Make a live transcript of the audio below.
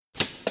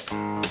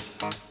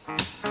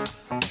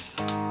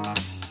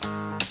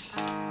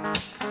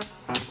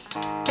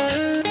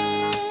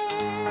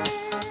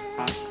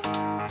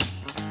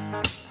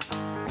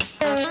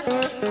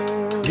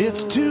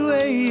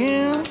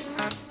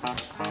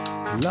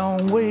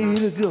long way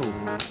to go.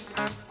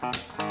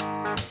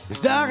 It's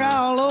dark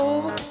all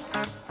over,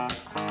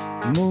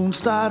 the moon's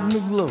starting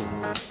to glow.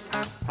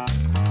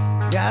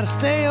 Gotta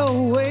stay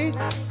awake,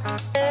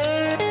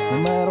 no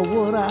matter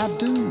what I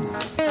do.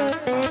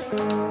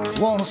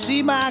 Wanna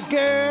see my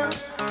girl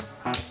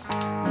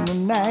when the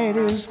night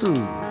is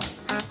through.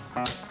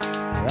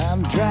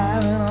 I'm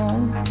driving on,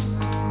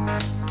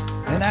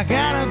 and I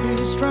gotta be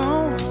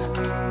strong,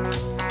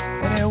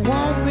 and it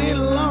won't be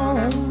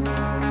long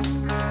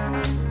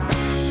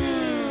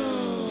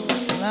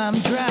till I'm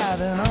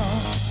driving on.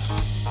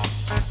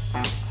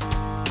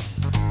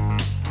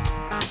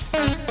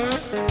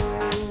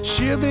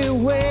 She'll be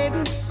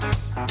waiting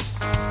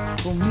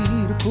for me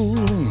to pull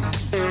in.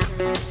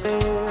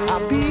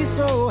 I'll be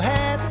so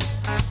happy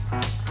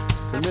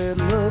to let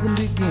loving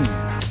begin.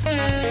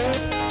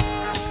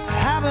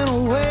 I've been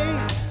away,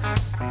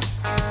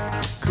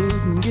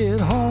 couldn't get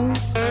home.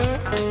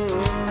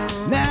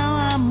 Now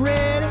I'm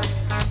ready,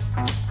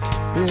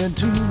 been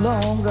too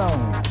long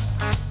gone.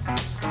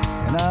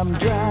 And I'm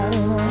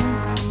driving on,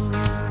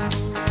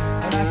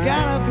 and I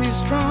gotta be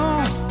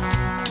strong,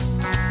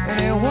 and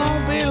it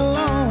won't be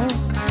long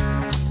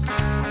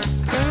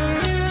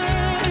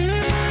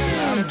till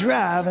I'm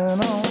driving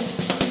on.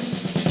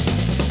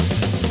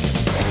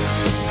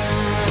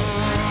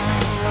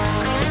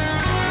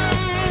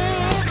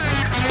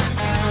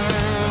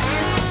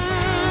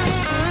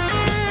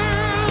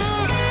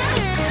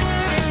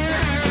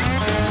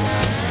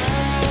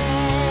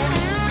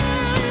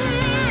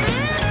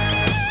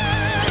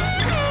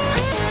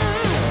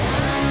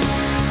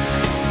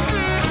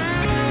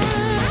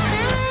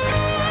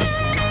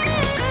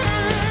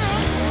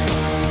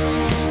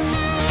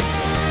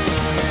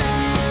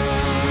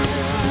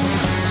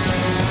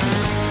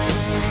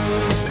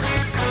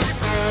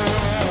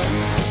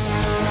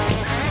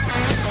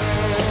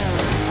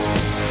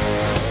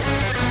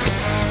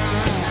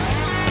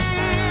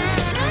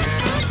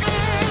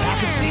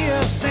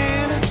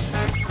 Standing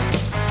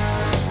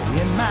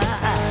in my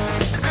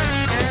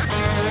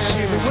eye,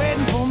 she'll be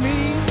waiting for me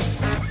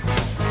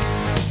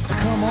to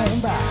come on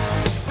by.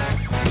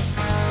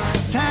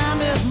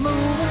 Time is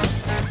moving,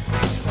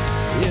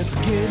 it's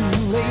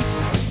getting late.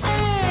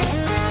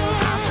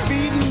 I'm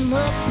speeding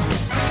up,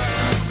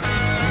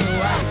 no,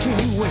 I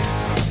can't wait.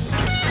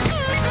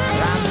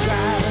 I'm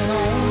driving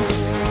on,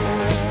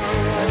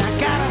 and I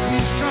gotta be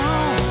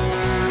strong,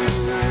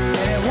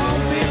 and it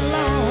won't be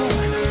long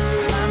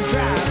till I'm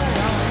driving.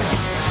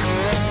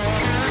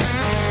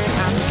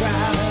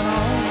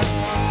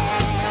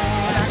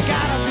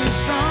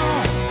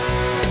 Strong,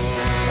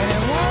 and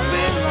it won't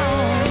be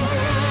long.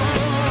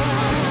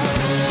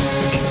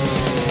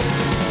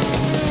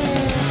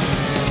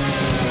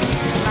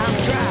 I'm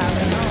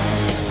driving on.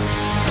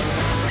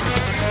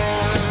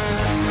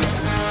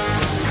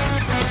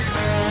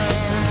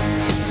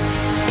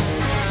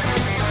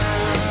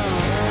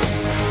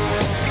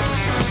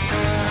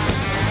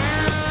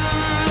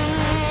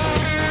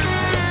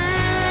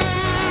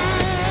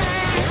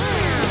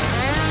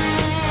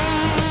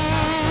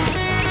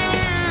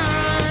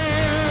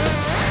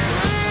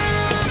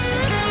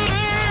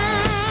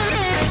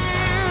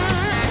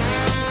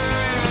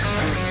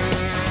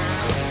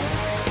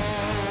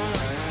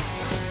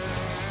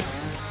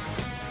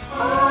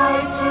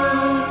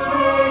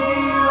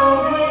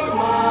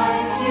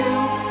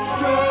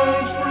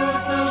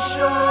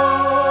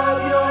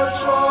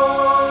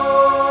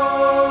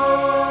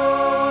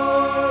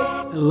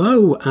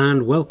 Hello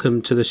and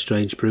welcome to the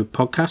Strange Brew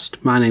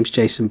podcast. My name's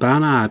Jason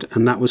Barnard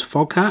and that was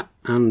Foghat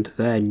and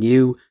their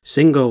new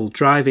single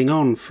Driving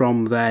On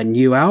from their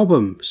new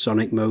album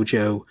Sonic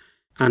Mojo.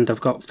 And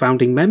I've got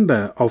founding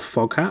member of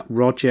Foghat,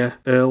 Roger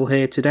Earl,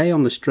 here today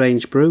on the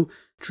Strange Brew,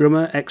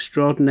 drummer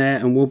extraordinaire,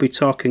 and we'll be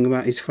talking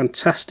about his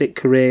fantastic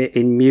career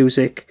in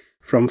music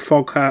from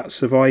Foghat,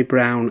 Savoy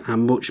Brown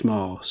and much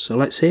more. So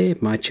let's hear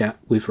my chat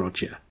with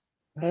Roger.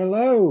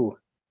 Hello.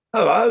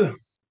 Hello.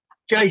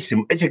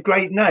 Jason, it's a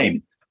great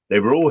name. They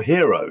were all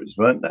heroes,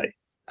 weren't they?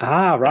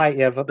 Ah, right,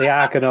 yeah, but the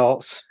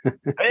Argonauts.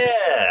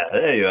 Yeah,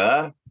 there you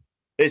are.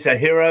 It's a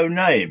hero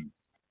name.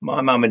 My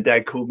mum and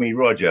dad called me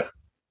Roger.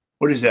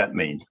 What does that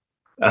mean?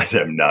 I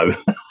don't know.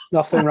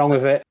 Nothing wrong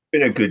with it.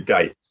 Been a good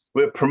day.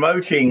 We're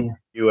promoting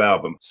your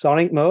album.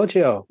 Sonic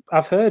Mojo.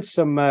 I've heard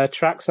some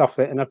tracks off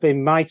it and I've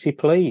been mighty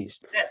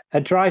pleased.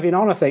 Yeah. Driving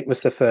On, I think,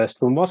 was the first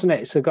one, wasn't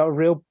it? It's got a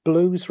real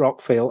blues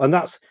rock feel. And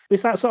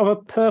is that sort of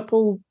a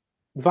purple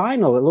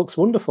vinyl? It looks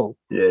wonderful.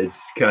 Yeah,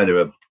 it's kind of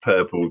a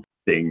purple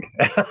thing.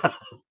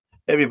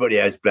 Everybody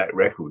has black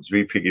records.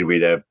 We figured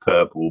we'd have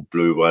purple,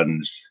 blue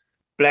ones.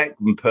 Black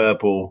and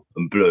purple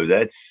and blue.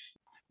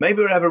 Maybe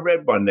we'll have a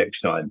red one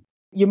next time.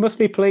 You must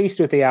be pleased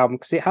with the album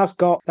because it has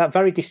got that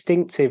very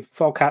distinctive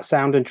Foghat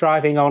sound, and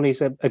Driving On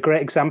is a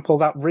great example,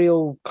 that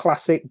real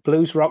classic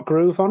blues rock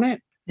groove on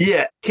it.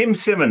 Yeah, Kim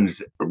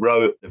Simmons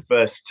wrote the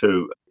first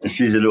two.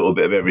 She's a little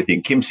bit of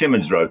everything. Kim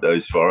Simmons wrote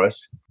those for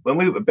us. When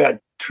we were about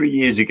 3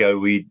 years ago,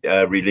 we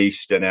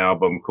released an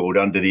album called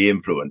Under the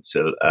Influence,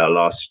 our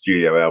last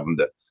studio album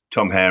that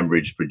Tom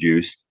Hambridge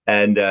produced.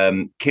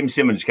 And Kim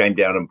Simmons came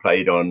down and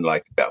played on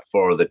like about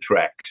 4 of the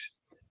tracks.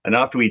 And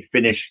after we'd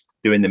finished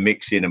doing the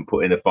mixing and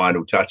putting the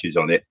final touches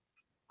on it,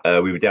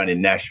 we were down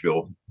in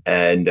Nashville.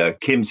 And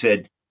Kim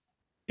said,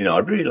 you know,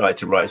 I'd really like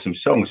to write some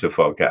songs for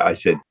Foghat. I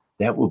said,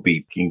 that would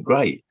be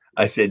great.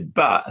 I said,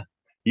 but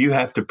you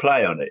have to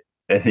play on it.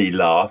 And he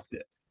laughed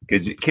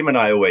because Kim and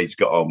I always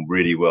got on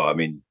really well. I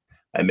mean,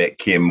 I met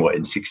Kim,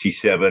 in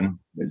 67,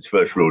 his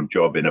first real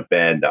job in a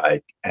band that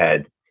I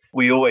had.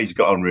 We always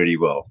got on really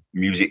well.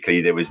 Musically,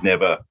 there was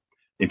never,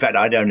 in fact,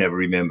 I don't ever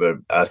remember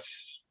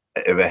us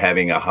ever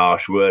having a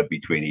harsh word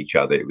between each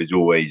other. It was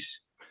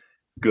always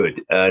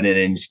good. And then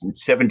in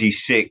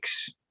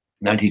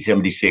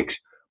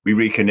 1976, we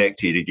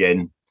reconnected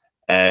again,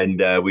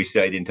 and we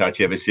stayed in touch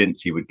ever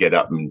since. He would get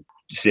up and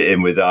sit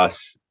in with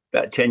us.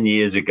 About 10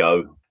 years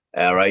ago,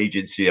 our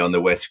agency on the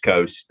West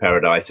Coast,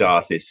 Paradise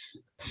Artists,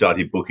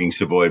 started booking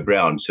Savoy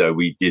Brown. So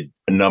we did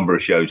a number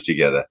of shows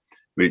together,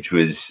 which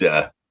was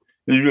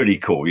really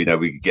cool. You know,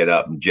 we could get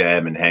up and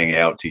jam and hang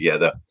out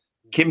together.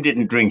 Kim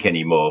didn't drink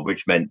anymore,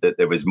 which meant that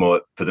there was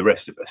more for the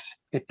rest of us.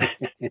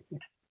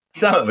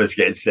 Some of us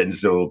get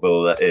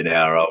sensible in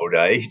our old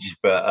age.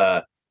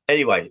 But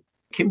anyway,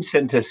 Kim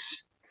sent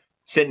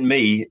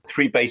me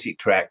 3 basic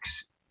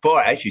tracks.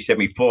 Actually sent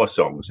me 4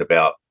 songs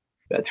about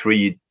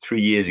 3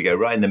 years ago,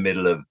 right in the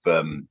middle of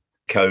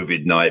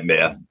COVID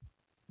nightmare.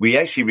 We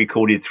actually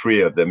recorded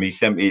 3 of them. He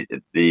sent me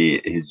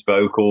his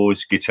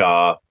vocals,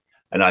 guitar,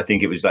 and I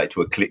think it was like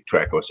to a click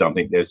track or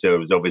something. So it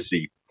was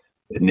obviously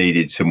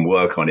needed some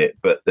work on it.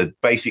 But the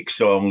basic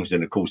songs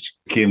and, of course,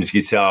 Kim's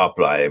guitar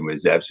playing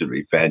was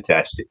absolutely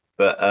fantastic.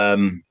 But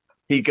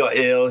he got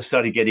ill,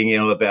 started getting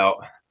ill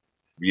about a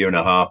year and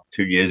a half,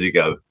 2 years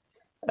ago.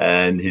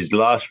 And his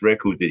last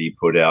record that he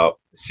put out,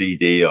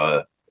 CD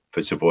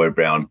for Savoy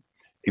Brown,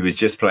 he was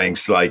just playing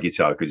slide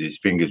guitar because his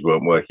fingers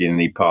weren't working, and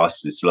he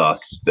passed this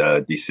last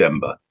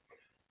December.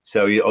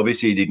 So he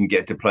obviously didn't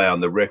get to play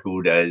on the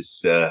record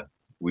as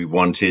we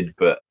wanted,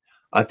 but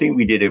I think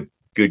we did a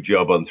good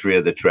job on 3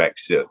 of the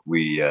tracks that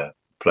we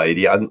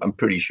played. I'm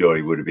pretty sure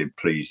he would have been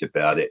pleased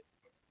about it.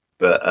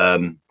 But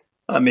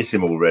I miss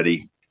him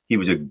already. He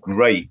was a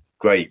great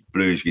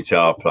blues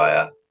guitar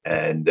player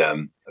and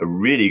a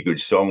really good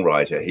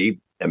songwriter.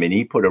 He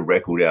put a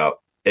record out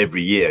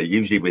every year.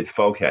 Usually with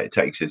Foghat, it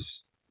takes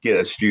us get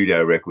a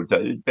studio record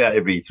about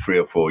every 3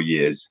 or 4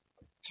 years.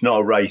 It's not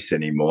a race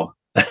anymore.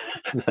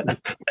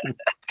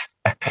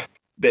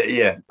 But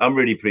yeah, I'm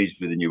really pleased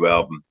with the new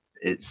album.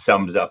 It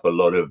sums up a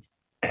lot of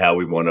how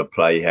we want to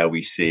play, how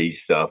we see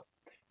stuff.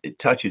 It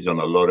touches on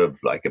a lot of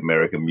like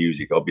American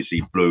music,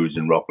 obviously blues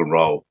and rock and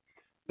roll,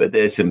 but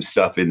there's some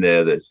stuff in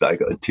there that's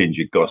like a tinge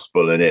of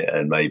gospel in it.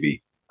 And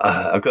maybe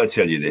I've got to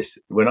tell you this.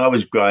 When I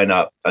was growing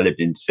up, I lived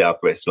in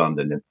southwest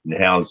London in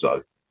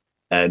Hounslow,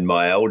 and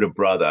my older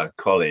brother,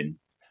 Colin,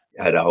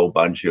 had a whole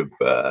bunch of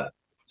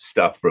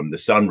stuff from the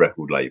Sun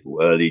record label,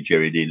 early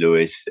Jerry Lee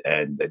Lewis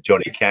and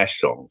Johnny Cash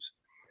songs.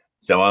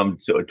 So I'm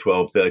sort of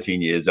 12,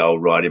 13 years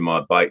old, riding my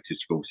bike to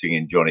school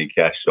singing Johnny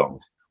Cash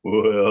songs.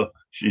 Well,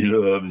 she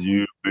loves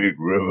you, Big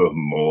River,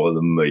 more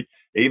than me.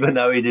 Even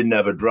though he didn't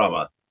have a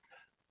drummer,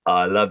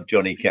 I loved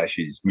Johnny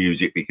Cash's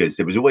music because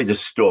there was always a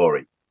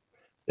story.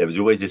 There was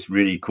always this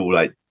really cool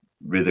like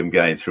rhythm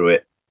going through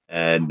it.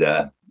 And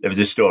there was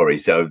a story.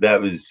 So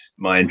that was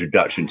my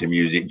introduction to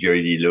music,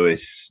 Jerry Lee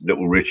Lewis,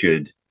 Little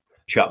Richard,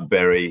 Chuck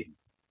Berry.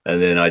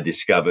 And then I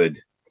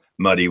discovered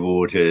Muddy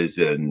Waters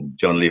and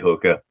John Lee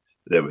Hooker.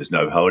 There was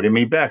no holding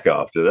me back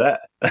after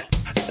that.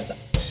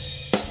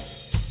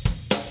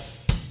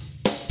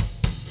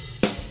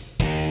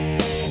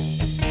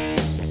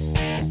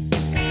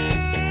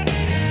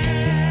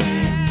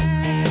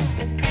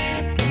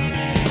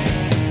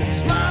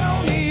 Smile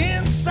on the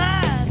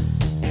inside,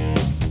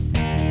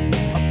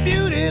 a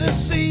beauty to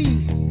see.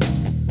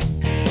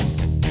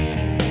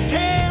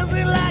 Tells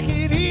it like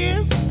it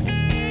is.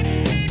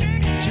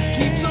 She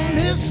keeps a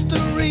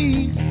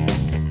mystery.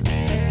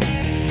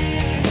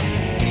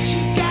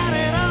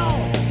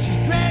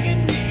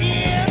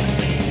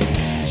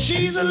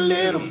 She's a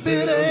little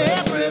bit of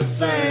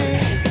everything.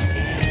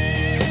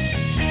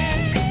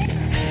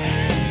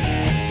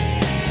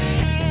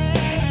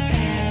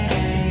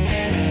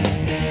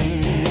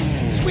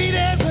 Sweet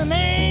as an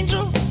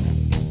angel,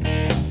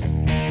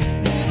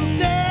 little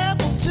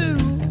devil too.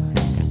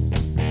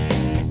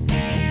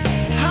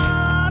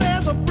 Hard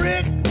as a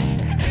brick,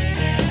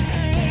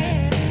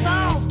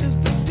 soft as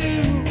the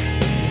dew.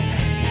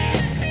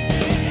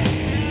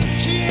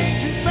 She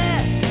ain't too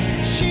fat,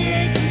 she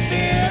ain't too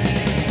thin.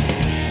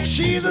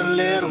 She's a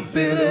little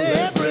bit of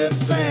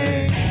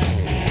everything.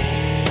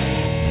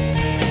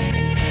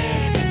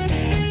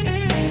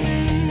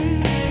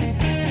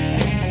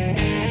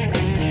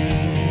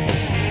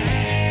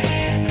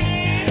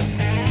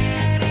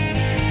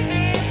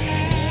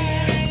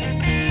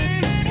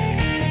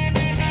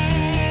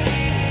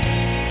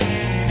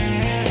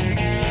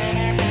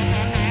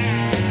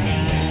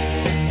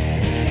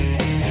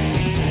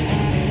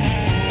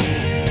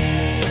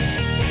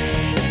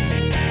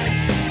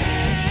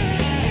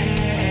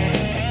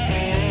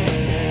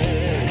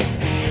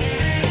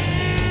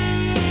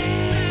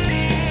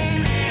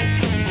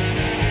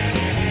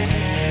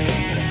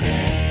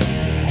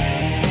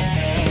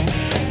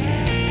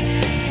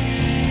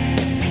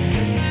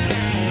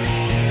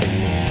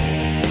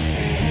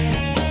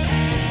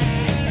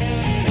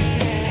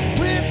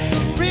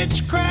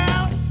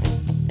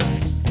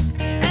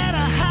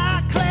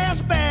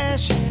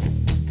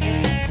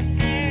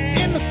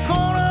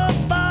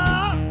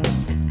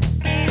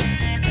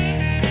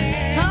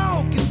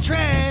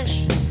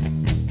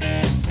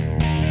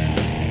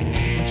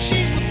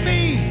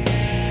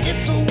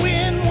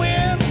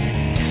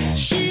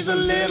 a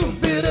little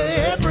bit of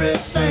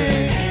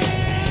everything.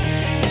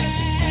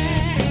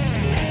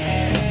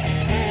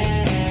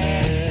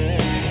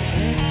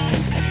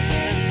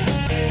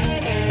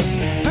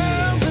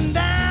 Pearls and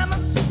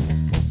diamonds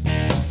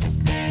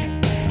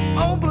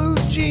on blue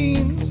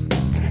jeans.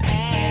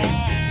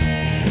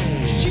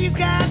 She's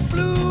got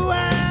blue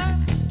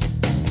eyes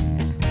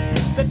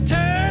that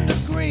turn to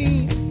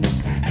green.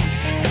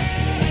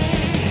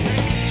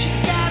 She's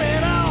got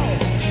it all,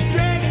 she's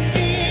dragging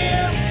me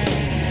in.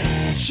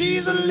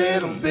 She's a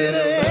little bit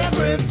of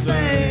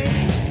everything.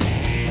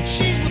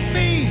 She's with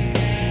me,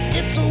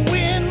 it's a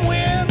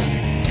win-win.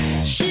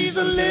 She's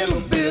a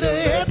little bit of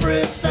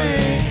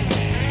everything.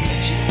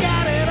 She's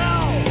got it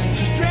all,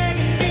 she's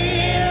dragging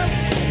me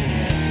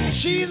in.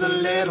 She's a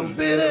little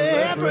bit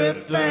of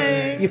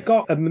everything. You've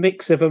got a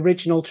mix of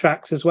original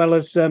tracks as well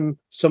as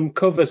some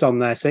covers on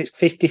there, so it's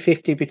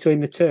 50-50 between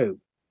the two.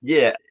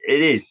 Yeah,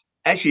 it is.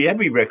 Actually,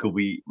 every record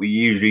we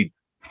usually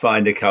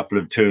find a couple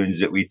of tunes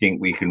that we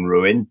think we can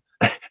ruin.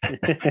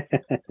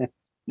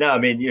 No, I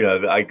mean, you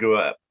know, I grew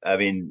up, I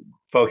mean,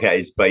 Foghat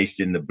is based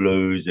in the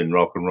blues and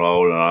rock and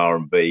roll and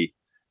R&B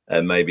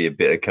and maybe a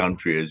bit of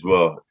country as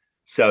well.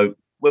 So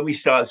when we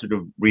start sort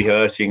of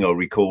rehearsing or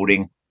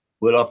recording,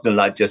 we'll often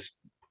like just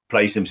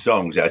play some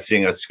songs. Our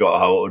singer,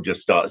 Scott Holt, will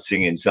just start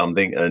singing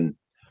something and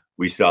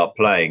we start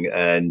playing.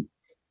 And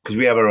because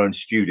we have our own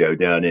studio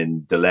down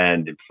in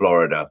DeLand in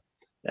Florida,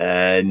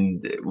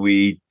 and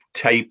we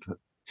tape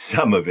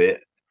some of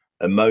it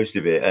and most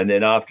of it. And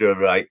then after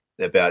like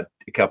about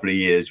a couple of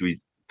years, we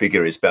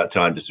figure it's about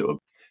time to sort of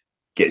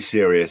get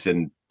serious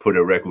and put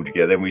a record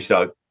together. And we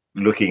start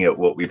looking at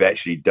what we've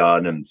actually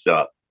done and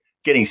start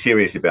getting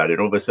serious about it.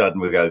 All of a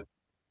sudden we go,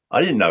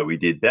 I didn't know we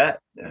did that.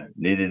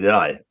 Neither did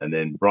I. And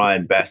then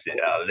Brian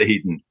Bassett, our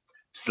lead and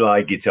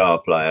slide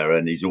guitar player,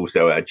 and he's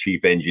also our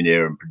chief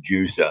engineer and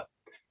producer,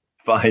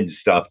 finds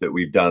stuff that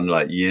we've done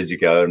like years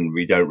ago and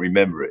we don't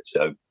remember it.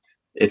 So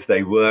if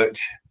they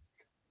worked,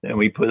 then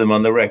we put them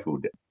on the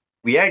record.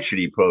 We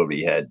actually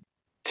probably had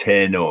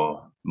 10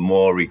 or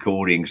more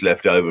recordings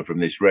left over from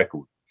this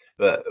record,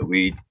 but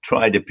we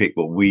tried to pick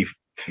what we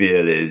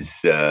feel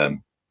is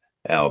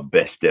our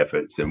best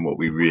efforts and what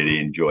we really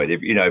enjoyed.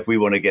 If we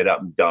want to get up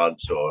and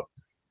dance or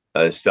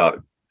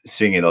start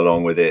singing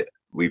along with it,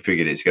 we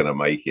figured it's going to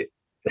make it.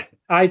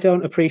 I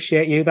Don't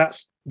Appreciate You.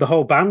 That's the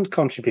whole band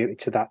contributed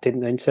to that,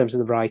 didn't they, in terms of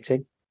the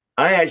writing?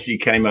 I actually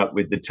came up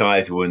with the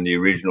title and the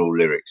original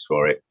lyrics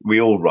for it.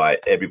 We all write,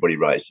 everybody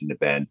writes in the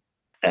band.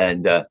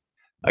 And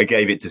I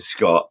gave it to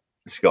Scott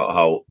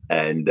Holt,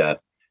 and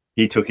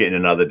he took it in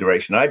another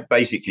direction. I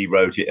basically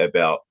wrote it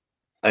about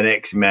an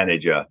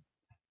ex-manager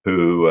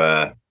who,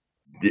 as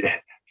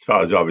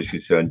far as I was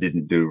concerned,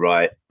 didn't do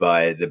right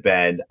by the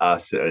band,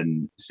 us,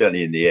 and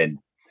certainly in the end,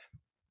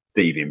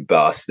 thieving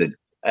bastard.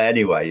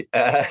 Anyway,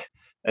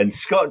 and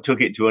Scott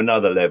took it to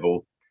another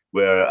level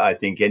where I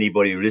think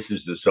anybody who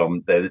listens to the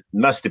song, there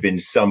must have been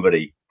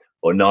somebody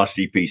or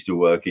nasty piece of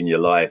work in your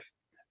life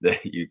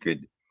that you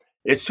could.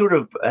 It's sort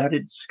of, how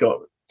did Scott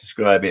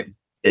describe it?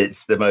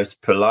 It's the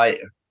most polite,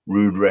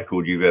 rude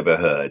record you've ever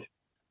heard.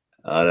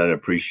 I don't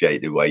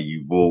appreciate the way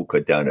you walk.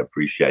 I don't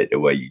appreciate the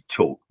way you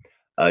talk.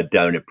 I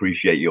don't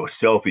appreciate your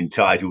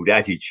self-entitled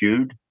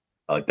attitude.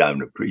 I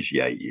don't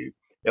appreciate you.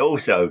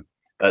 Also,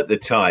 at the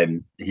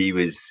time, he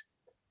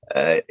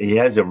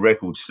has a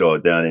record store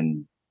down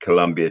in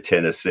Columbia,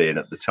 Tennessee. And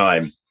at the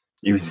time,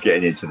 he was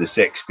getting into the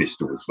Sex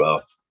Pistols.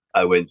 Well,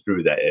 I went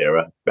through that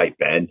era. Great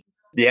band.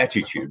 The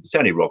attitude, it's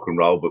only rock and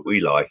roll, but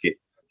we like it.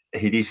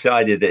 He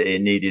decided that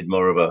it needed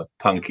more of a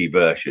punky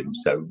version.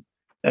 So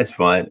that's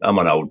fine. I'm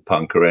an old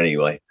punker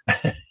anyway.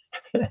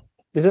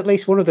 There's at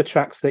least one of the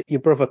tracks that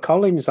your brother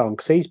Colin's on,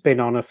 because he's been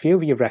on a few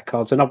of your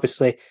records and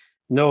obviously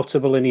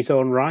notable in his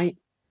own right.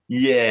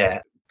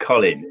 Yeah,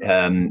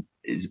 Colin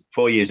is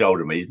 4 years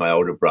older than me. He's my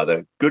older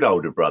brother. Good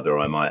older brother,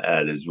 I might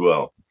add, as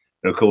well.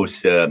 And of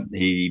course,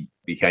 he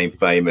became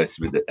famous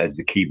as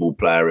the keyboard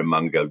player in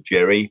Mungo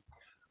Jerry,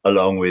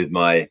 along with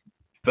my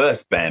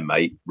first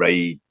bandmate,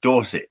 Ray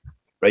Dorset.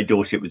 Ray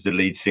Dorset was the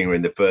lead singer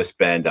in the first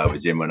band I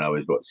was in when I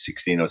was,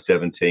 16 or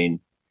 17,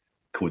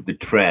 called The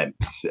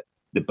Tramps.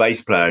 The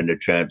bass player in The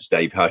Tramps,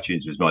 Dave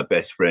Hutchins, was my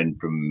best friend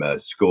from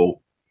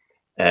school.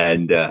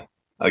 And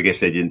I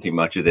guess they didn't think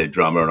much of their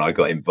drummer, and I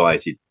got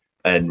invited.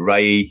 And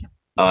Ray,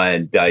 I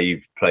and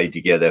Dave played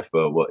together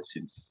for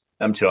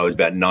until I was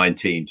about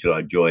 19, till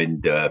I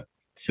joined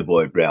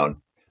Savoy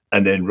Brown.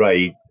 And then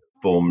Ray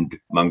formed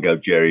Mungo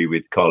Jerry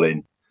with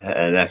Colin,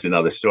 and that's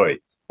another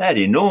story. They had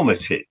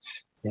enormous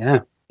hits. Yeah.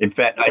 In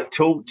fact, I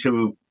talked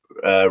to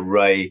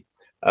Ray.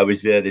 I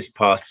was there this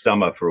past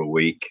summer for a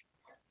week,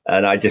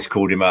 and I just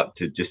called him up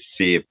to just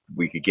see if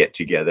we could get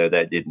together.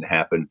 That didn't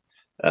happen.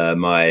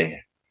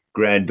 My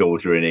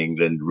granddaughter in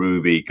England,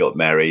 Ruby, got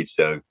married,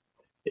 so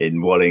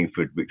in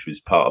Wallingford, which was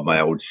part of my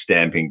old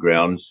stamping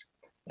grounds.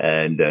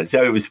 And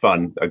so it was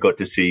fun. I got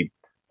to see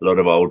a lot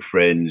of old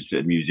friends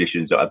and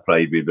musicians that I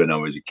played with when I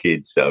was a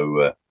kid.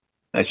 So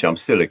actually, I'm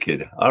still a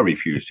kid. I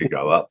refuse to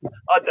grow up.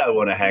 I don't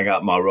want to hang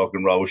up my rock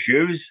and roll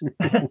shoes.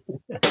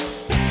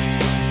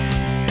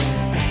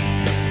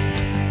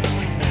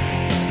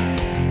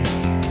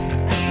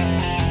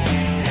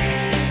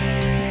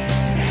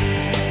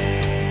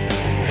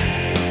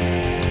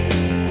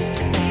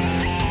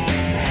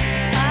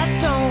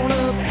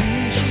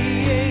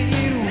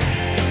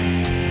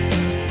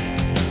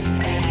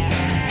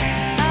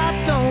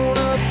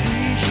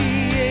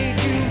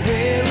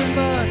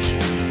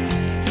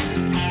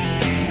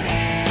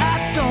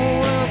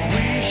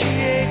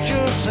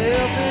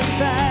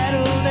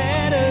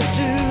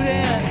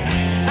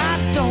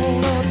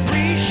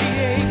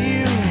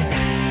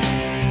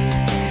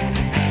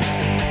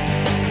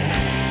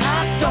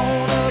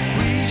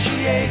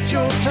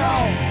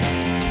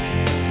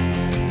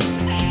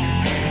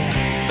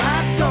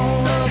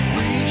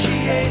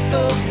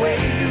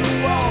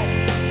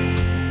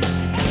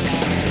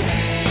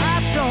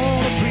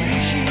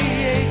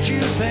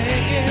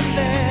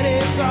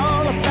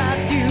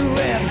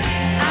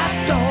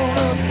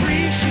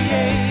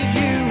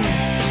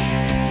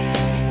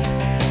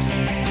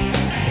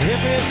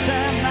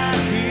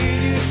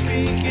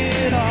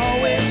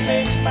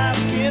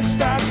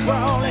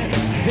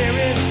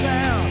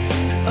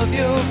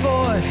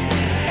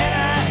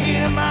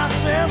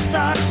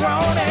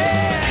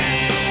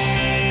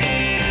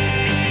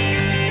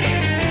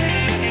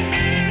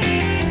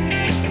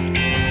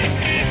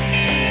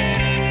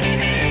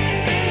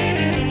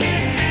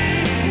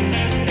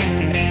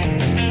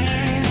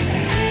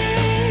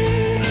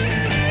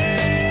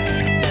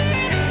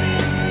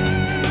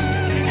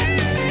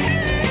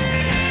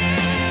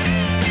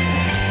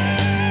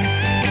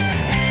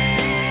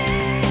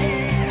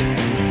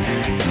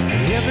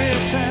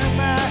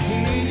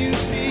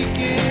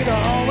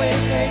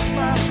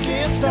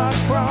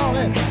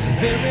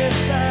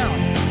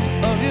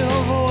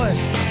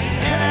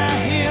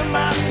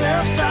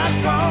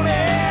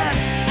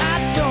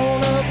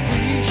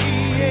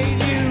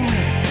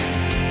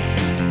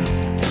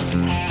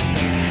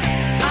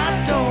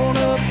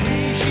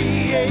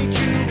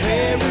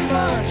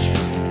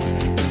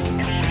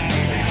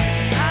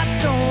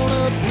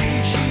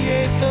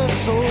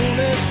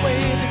 soulless way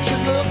that you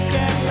look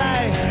at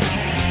life.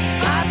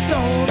 I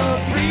don't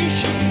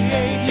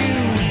appreciate you.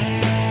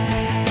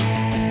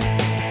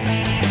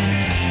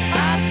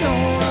 I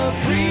don't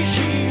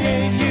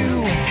appreciate you.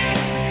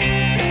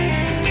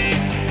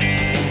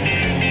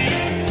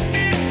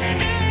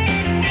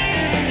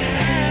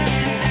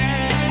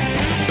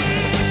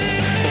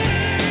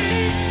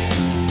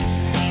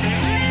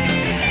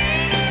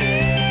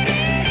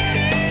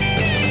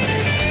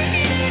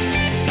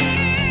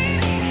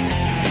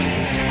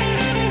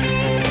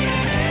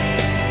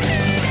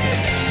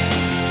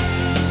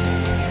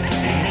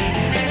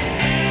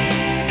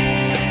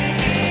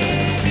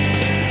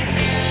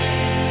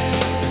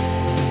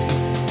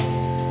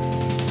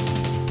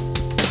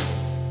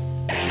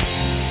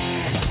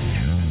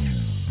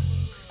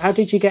 How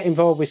did you get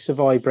involved with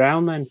Savoy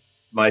Brown then?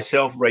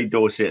 Myself, Ray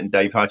Dorset, and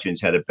Dave Hutchins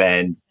had a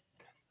band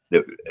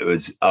that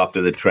was after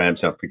the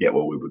Tramps. I forget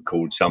what we were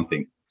called,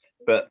 something.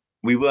 But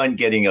we weren't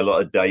getting a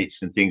lot of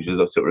dates and things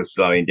were sort of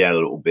slowing down a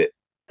little bit.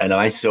 And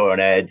I saw an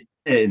ad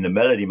in the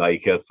Melody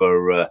Maker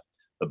for a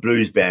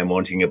blues band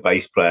wanting a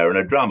bass player and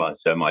a drummer.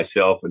 So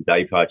myself and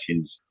Dave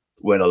Hutchins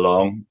went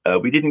along.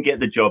 We didn't get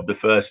the job the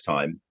first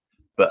time,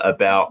 but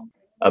about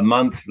a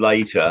month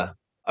later,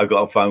 I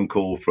got a phone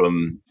call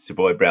from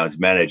Savoy Brown's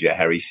manager,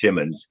 Harry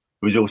Simmons,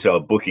 who was also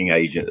a booking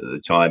agent at the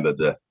time of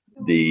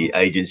the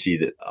agency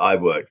that I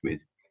worked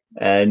with.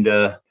 And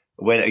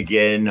went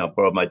again. I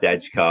borrowed my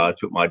dad's car,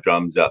 took my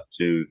drums up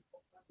to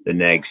the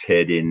Nag's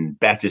Head in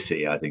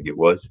Battersea, I think it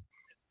was,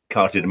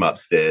 carted them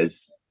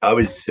upstairs. I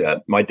was,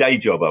 my day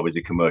job, I was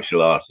a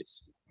commercial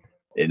artist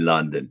in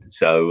London.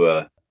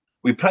 So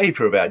we played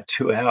for about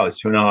 2 hours,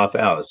 2.5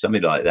 hours,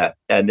 something like that.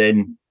 And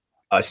then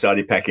I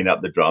started packing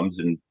up the drums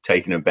and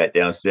taking them back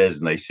downstairs.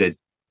 And they said,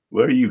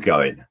 "Where are you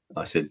going?"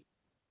 I said,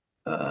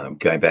 "I'm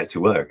going back to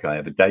work. I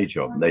have a day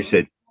job." And they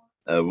said,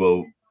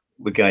 "Well,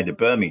 we're going to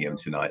Birmingham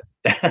tonight."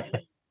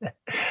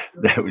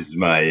 That was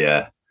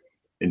my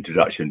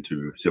introduction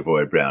to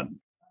Savoy Brown.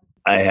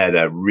 I had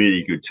a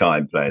really good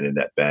time playing in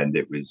that band.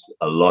 It was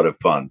a lot of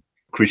fun.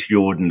 Chris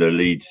Jordan, the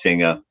lead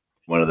singer,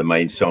 one of the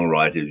main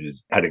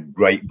songwriters, had a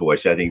great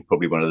voice. I think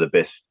probably one of the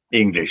best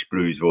English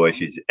blues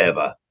voices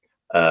ever.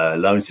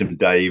 Lonesome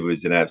Dave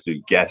was an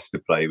absolute gas to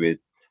play with,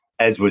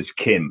 as was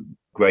Kim,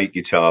 great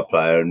guitar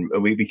player, and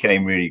we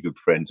became really good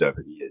friends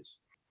over the years.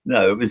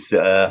 No, it was,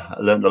 I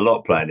learned a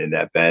lot playing in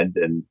that band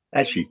and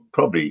actually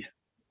probably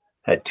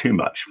had too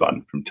much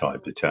fun from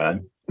time to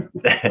time.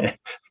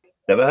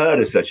 Never heard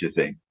of such a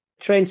thing.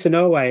 Train to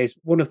Nowhere is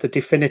one of the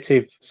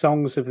definitive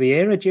songs of the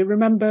era. Do you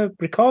remember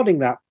recording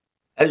that?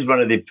 That was one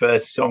of the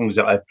first songs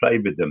that I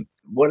played with them.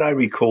 What I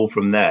recall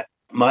from that,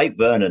 Mike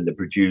Vernon, the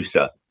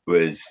producer,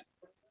 was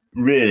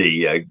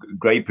really a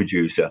great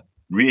producer,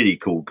 really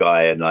cool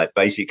guy. And like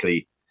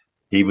basically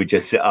he would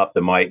just set up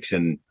the mics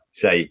and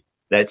say,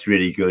 "That's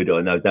really good,"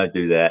 or "No, don't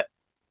do that."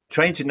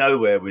 Train to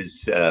Nowhere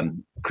was,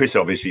 Chris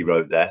obviously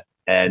wrote that.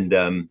 And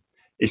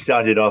it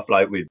started off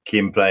like with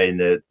Kim playing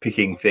the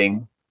picking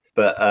thing.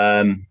 But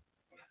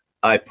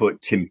I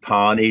put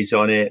timpanis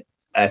on it,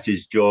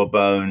 Ass's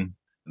jawbone,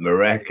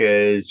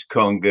 maracas,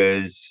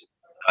 congas.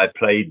 I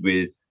played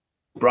with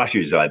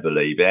brushes, I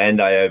believe,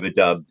 and I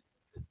overdubbed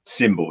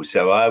cymbals.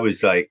 So I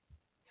was like,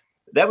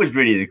 that was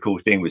really the cool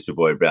thing with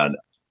Savoy Brown.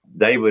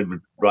 They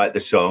would write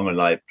the song and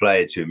like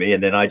play it to me,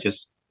 and then I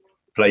just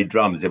played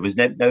drums. It was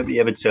nobody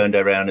ever turned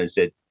around and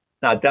said,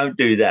 "No, don't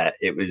do that."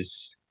 It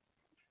was,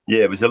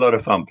 yeah, it was a lot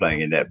of fun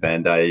playing in that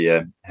band.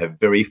 I have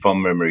very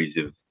fond memories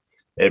of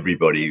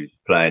everybody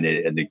playing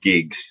it and the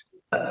gigs.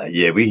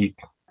 Yeah, we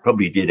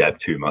probably did have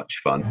too much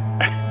fun.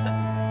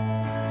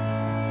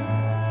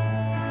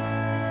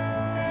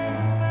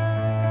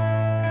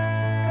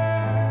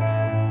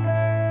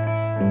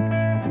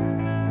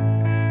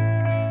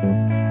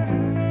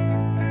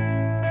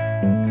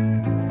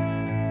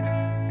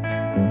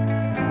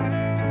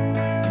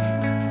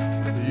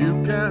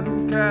 You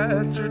can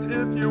catch it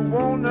if you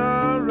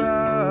wanna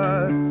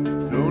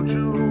ride. Don't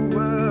you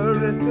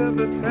worry if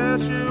it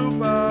pass you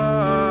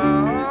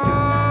by.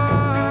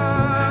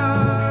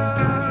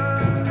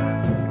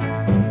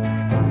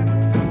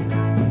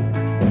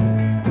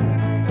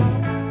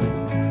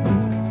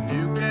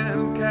 You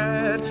can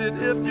catch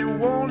it if you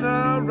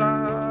wanna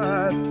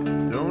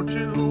ride. Don't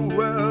you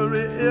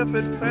worry if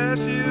it pass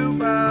you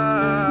by.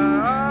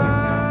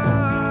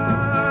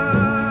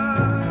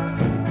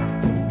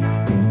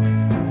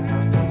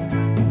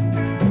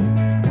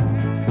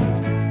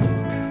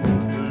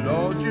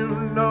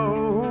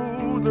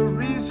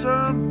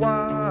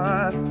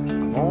 Why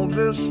I'm on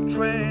this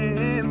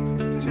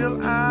train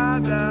till I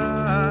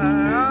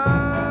die.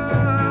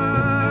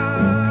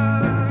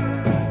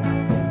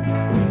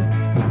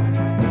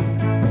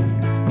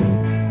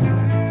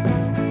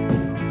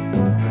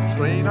 The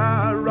train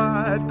I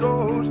ride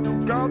goes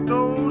to God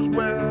knows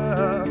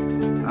where.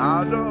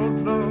 I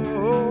don't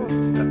know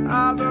and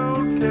I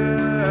don't care.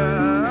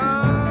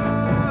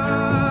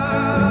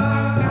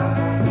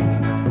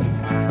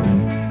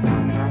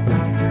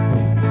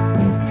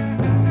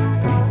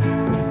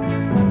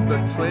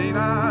 Train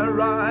I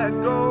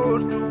ride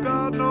goes to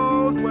God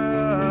knows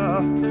where.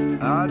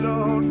 I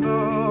don't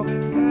know,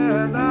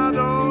 and I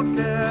don't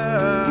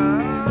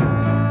care.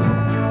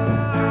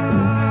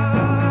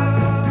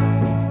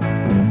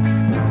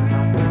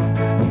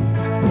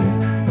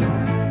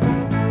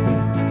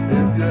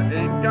 If you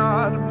ain't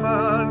got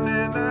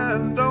money,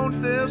 then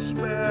don't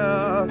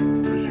despair,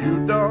 'cause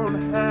you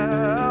don't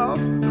have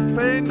to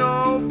pay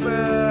no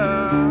fare.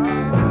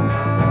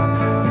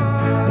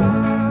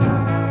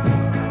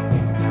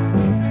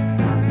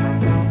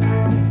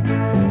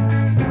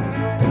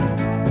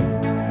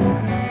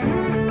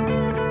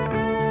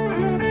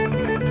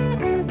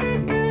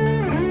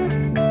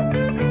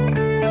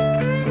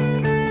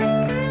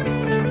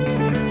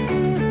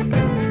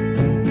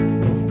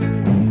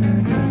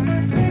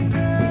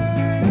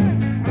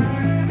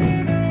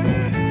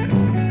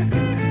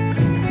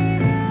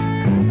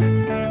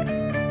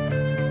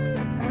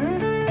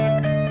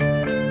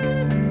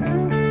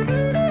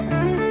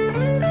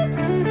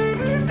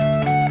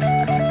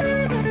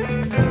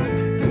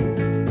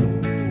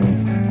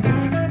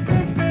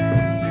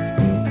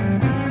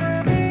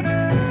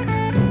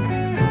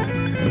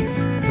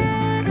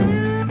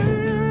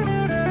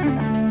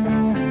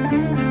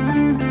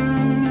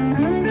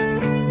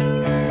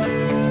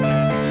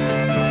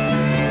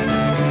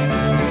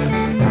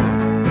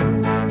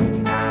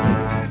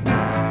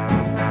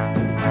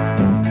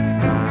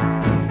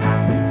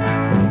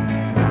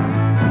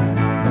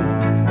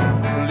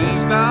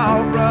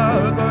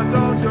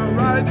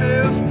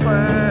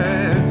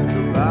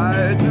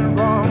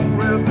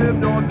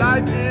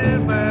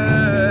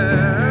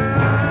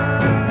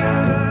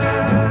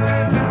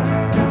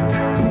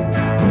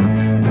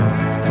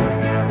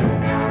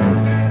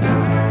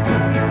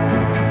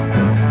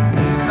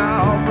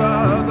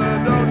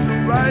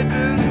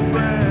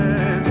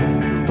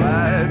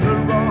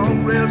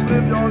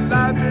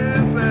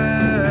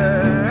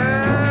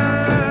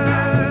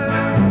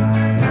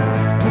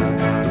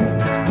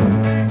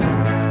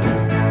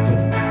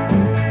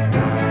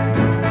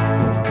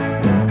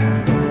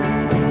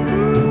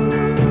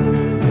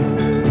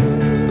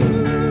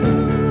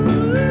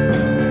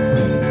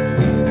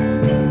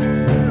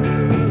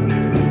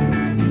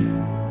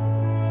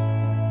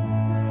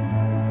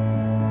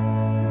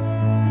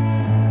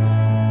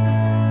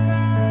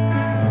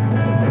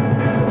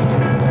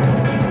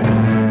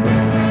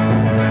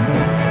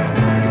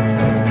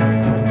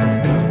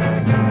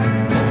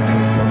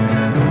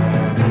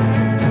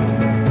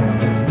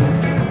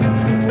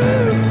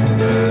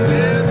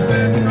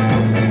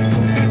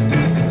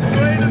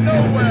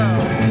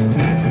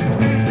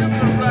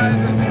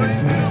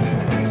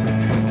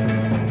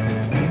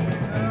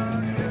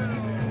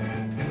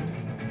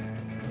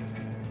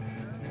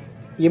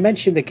 You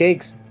mentioned the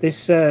gigs.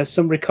 There's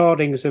some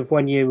recordings of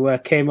when you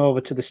came over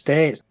to the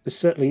States. There's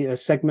certainly a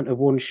segment of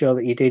one show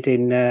that you did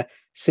in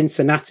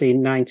Cincinnati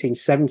in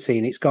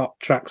 1917. It's got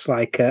tracks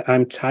like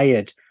I'm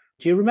Tired.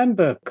 Do you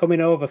remember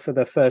coming over for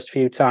the first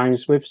few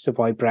times with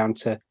Savoy Brown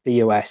to the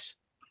US?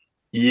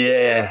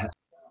 Yeah,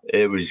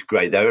 it was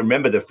great. I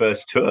remember the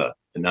first tour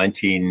in I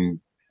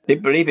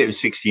believe it was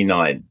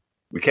 69.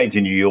 We came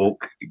to New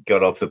York,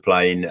 got off the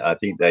plane. I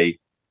think they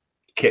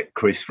kept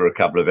Chris for a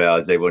couple of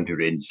hours. They wanted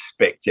to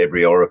inspect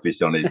every orifice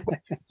on his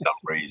body for some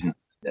reason.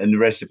 And the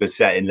rest of us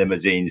sat in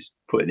limousines,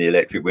 putting the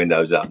electric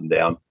windows up and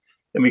down.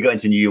 Then we got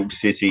into New York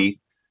City.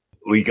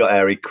 We got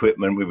our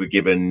equipment. We were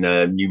given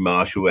new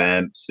Marshall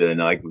amps,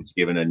 and I was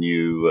given a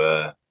new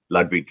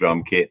Ludwig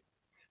drum kit.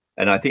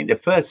 And I think the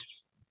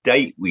first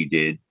date we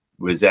did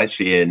was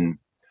actually in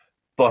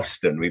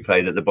Boston. We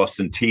played at the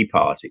Boston Tea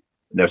Party.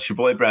 Now,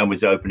 Savoy Brown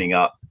was opening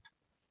up,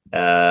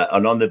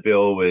 and on the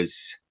bill was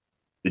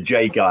the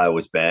Jay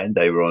Giles band.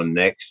 They were on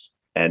next,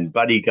 and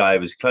Buddy Guy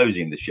was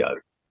closing the show.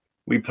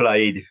 We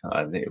played,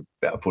 I think,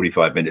 about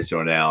 45 minutes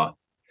or an hour.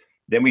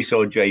 Then we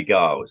saw Jay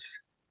Giles.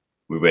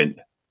 We went,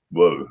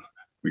 whoa,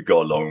 we've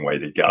got a long way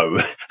to go.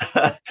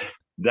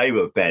 They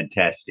were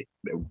fantastic.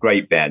 They were a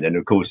great band. And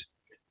of course,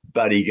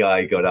 Buddy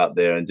Guy got up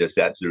there and just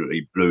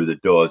absolutely blew the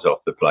doors off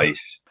the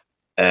place.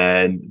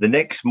 And the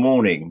next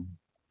morning,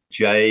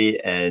 Jay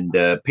and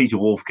Peter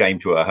Wolf came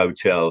to our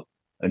hotel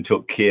and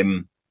took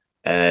Kim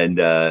and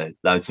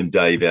Lonesome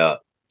Dave out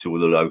to all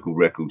the local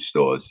record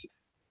stores.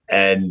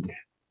 And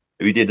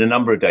we did a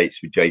number of dates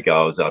with Jay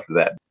Giles after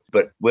that.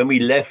 But when we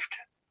left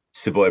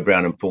Savoy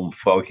Brown and formed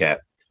Foghat,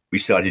 we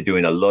started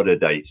doing a lot of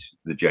dates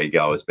with the Jay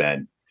Giles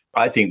band.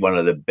 I think one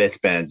of the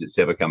best bands that's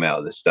ever come out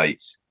of the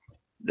States.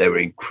 They were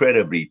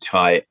incredibly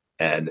tight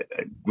and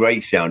a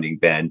great sounding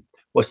band.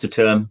 What's the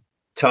term?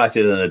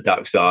 Tighter than a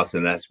duck's arse,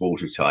 and that's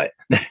watertight.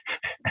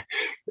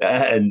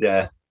 And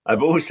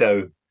I've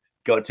also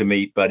got to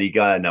meet Buddy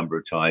Guy a number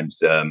of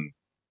times.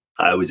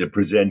 I was a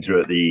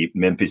presenter at the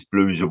Memphis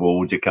Blues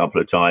Awards a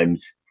couple of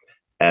times,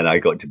 and I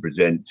got to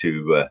present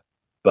to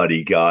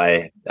Buddy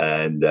Guy,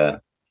 and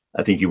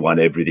I think he won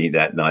everything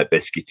that night: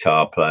 best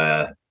guitar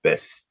player,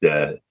 best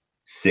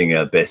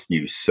singer, best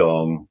new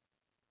song.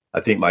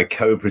 I think my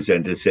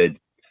co-presenter said,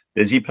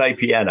 does he play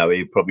piano?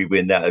 He'd probably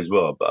win that as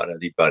well, but I don't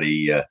think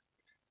Buddy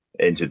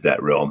entered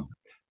that realm.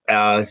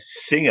 Our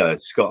singer,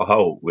 Scott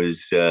Holt,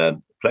 was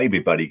played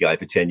with Buddy Guy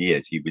for 10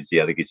 years. He was the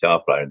other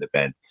guitar player in the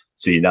band.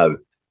 So you know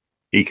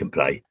he can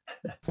play.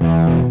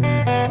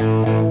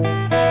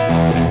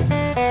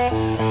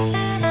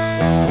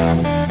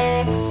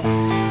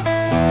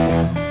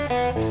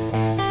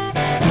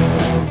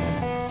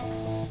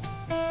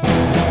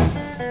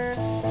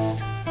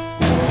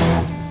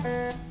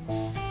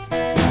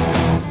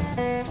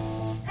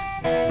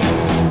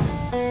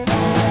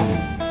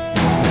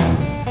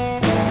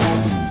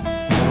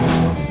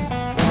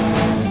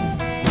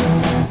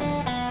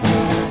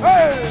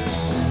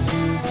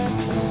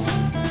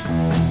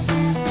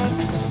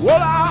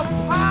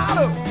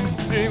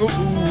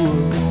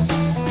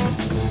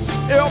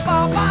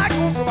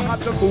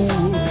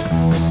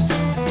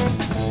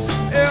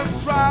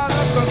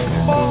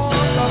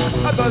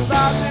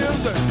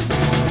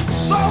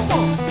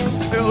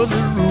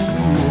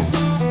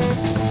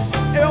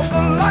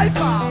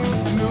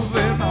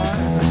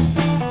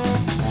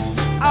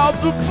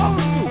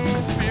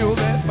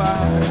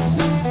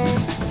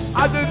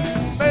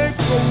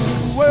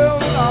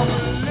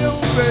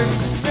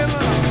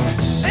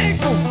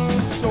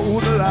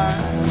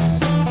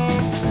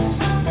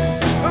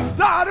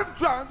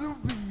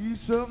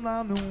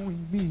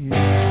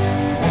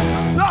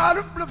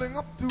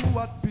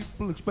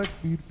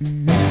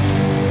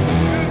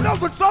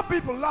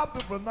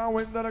 Now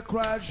ain't that a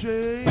cried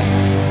shame?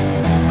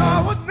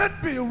 Now wouldn't it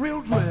be a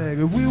real drag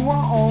if we were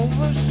all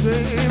the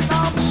same?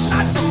 I'm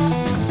not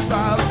gonna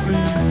try to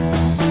please.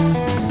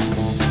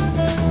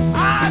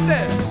 I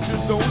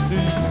just don't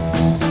see.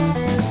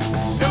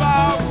 If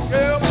I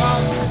give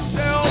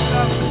myself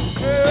that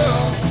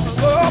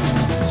up,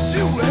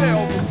 you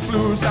hell the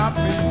blues I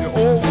feel.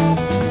 Oh yeah.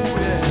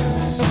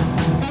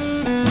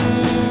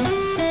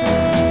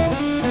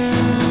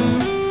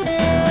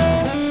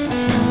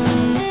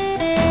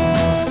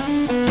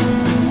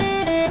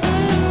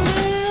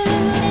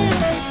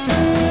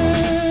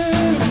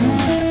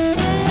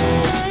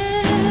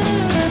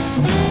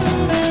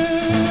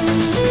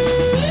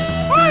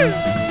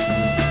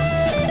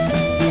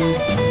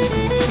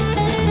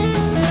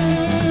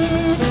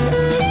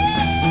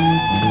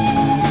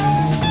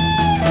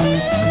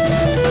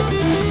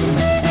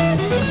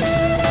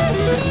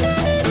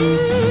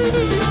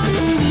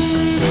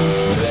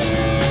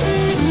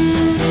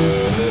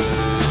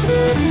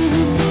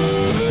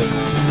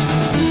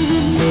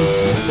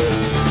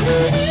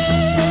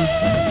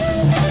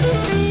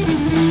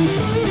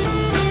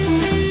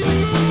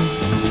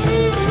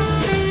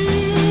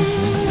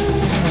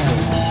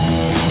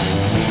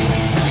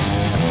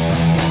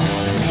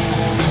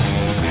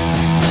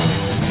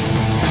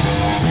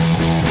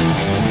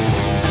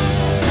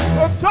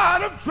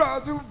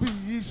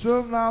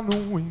 Now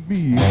knowing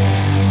me,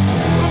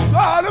 I'm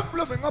tired of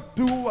living up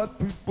to what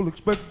people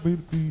expect me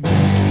to be.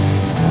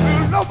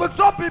 You know, but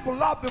some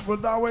people out there for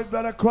now ain't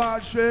that a cry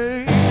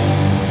shame.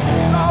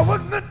 Now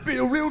wouldn't it be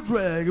a real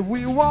drag if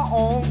we were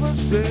all the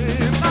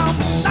same? I'm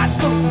not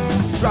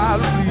gonna try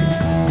to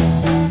leave.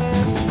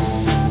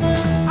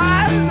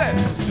 I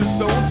just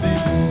don't see.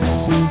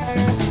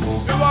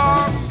 If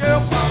I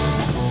give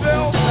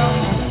myself down,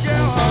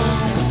 give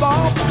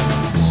up,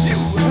 you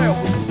help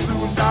me do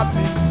not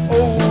me.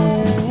 Oh.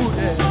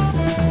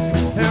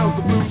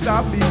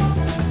 Stop me.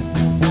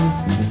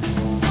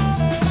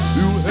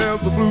 You have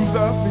the blues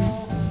of me.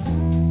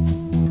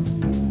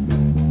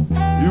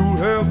 You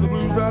have the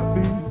blues of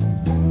me.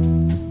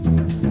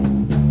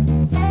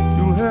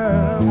 You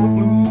have the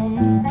blues.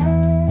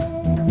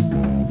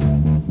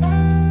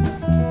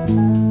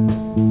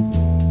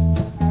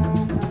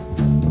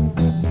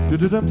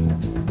 Do-do-dum.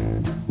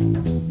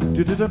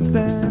 Do-do-dum,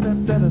 da-dum,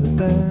 da-dum,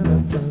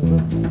 da-dum,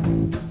 da-dum.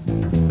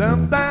 Dum,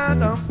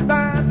 da-dum,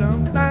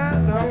 da-dum,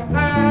 da-dum,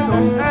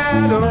 da-dum, da-dum,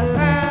 da-dum,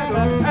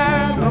 da-dum,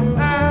 da-dum,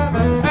 da-dum.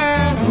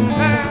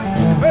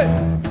 Hey!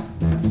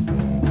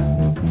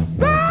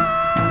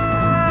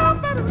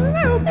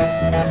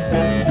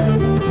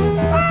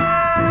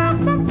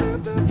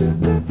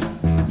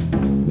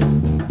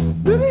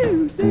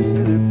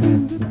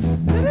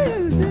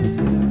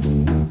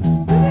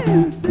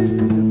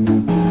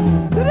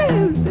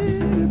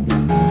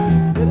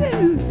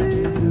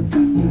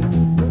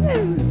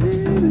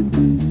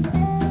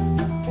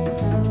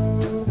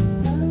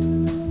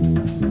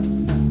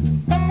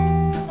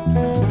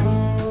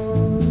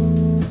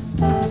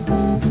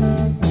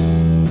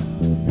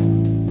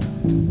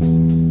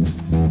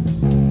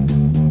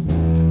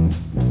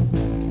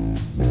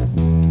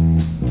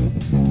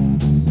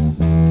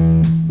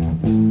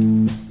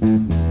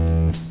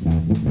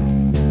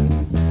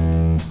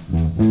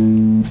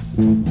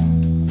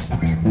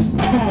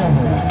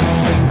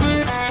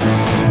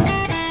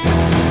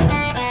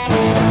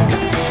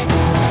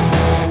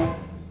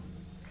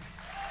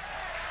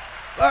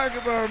 Thank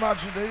you very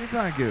much indeed.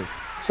 Thank you.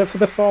 So for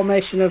the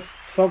formation of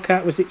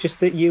Foghat, was it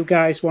just that you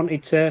guys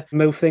wanted to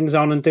move things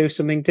on and do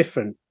something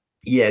different?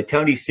 Yeah,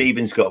 Tony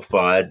Stevens got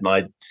fired.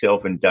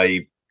 Myself and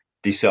Dave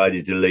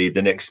decided to leave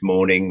the next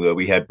morning, where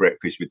we had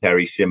breakfast with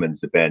Harry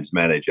Simmons, the band's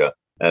manager.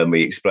 And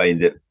we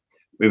explained that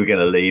we were going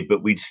to leave,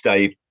 but we'd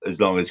stay as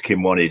long as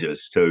Kim wanted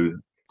us to.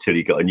 till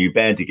he got a new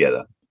band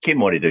together. Kim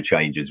wanted to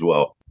change as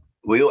well.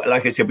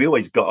 Like I said, we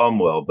always got on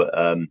well,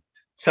 but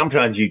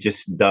sometimes you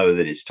just know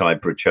that it's time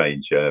for a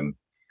change.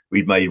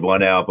 We'd made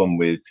one album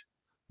with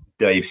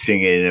Dave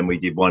singing, and we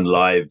did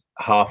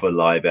half a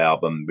live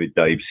album with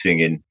Dave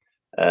singing.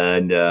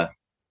 And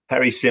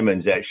Harry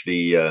Simmons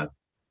actually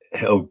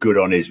held good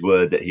on his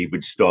word that he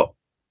would stop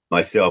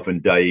myself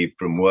and Dave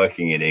from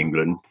working in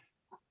England.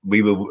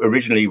 We were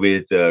originally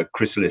with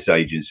Chrysalis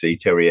Agency,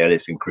 Terry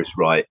Ellis and Chris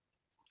Wright.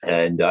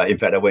 And in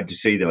fact, I went to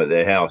see them at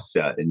their house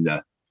in,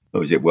 what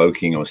was it,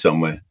 Woking or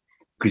somewhere,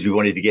 because we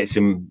wanted to get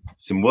some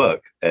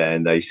work.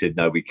 And they said,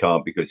 no, we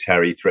can't, because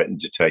Harry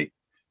threatened to take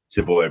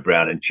Savoy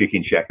Brown and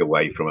Chicken Shack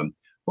away from him.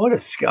 What a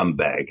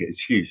scumbag,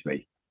 excuse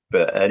me.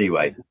 But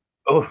anyway,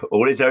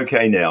 all is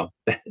okay now.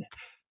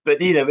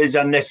 But, it was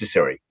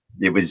unnecessary.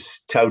 It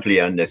was totally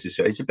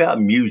unnecessary. It's about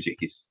music.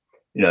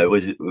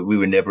 We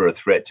were never a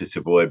threat to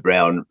Savoy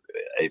Brown.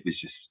 It was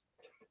just,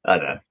 I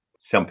don't know,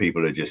 some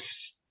people have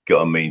just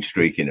got a mean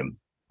streak in them.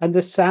 And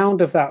the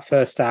sound of that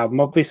first album,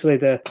 obviously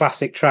the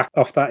classic track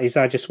off that is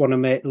I Just Want to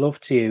Make Love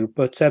to You,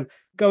 but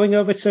going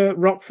over to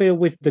Rockfield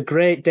with the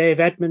great Dave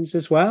Edmunds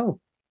as well.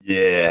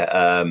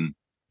 Yeah,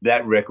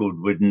 that record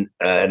wouldn't,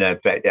 and in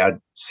fact, our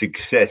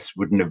success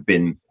wouldn't have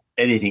been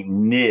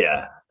anything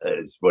near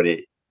as what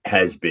it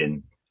has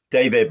been.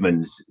 Dave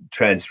Edmunds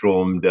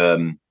transformed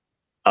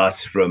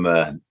us from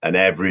an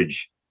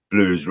average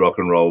blues rock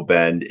and roll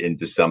band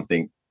into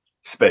something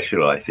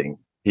special, I think.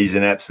 He's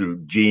an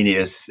absolute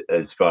genius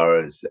as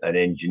far as an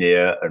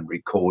engineer and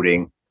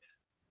recording.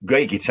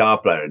 Great guitar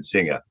player and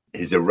singer.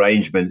 His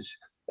arrangements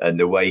and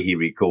the way he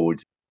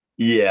records.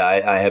 Yeah,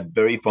 I have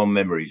very fond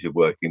memories of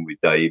working with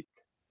Dave.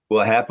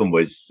 What happened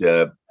was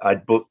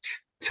I'd booked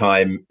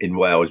time in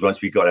Wales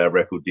once we got our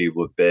record deal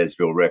with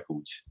Bearsville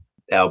Records.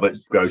 Albert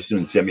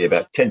Grossman sent me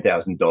about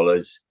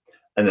 $10,000.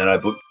 And then I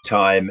booked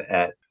time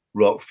at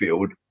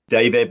Rockfield.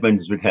 Dave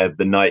Edmunds would have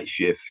the night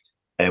shift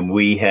and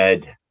we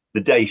had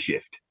the day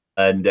shift.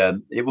 And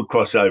it would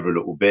cross over a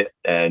little bit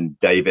and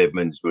Dave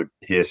Edmunds would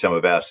hear some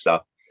of our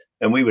stuff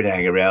and we would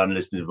hang around and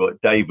listen to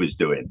what Dave was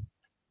doing.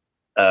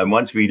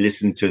 Once we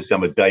listened to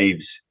some of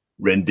Dave's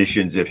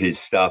renditions of his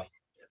stuff,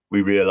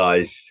 we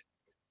realized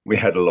we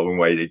had a long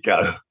way to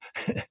go.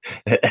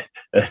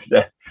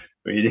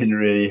 We didn't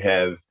really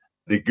have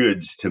the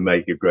goods to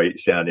make a great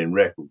sounding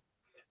record.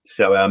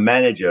 So our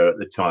manager at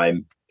the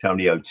time,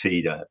 Tony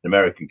Otida, an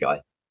American guy,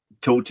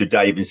 talked to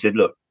Dave and said,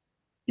 look,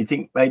 you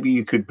think maybe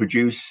you could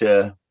produce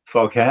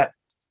Foghat?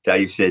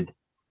 Dave said,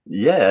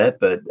 yeah,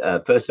 but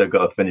first I've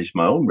got to finish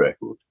my own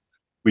record,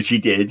 which he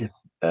did.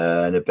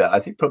 And about, I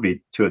think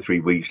probably 2 or 3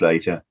 weeks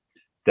later,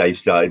 Dave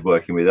started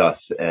working with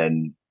us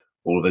and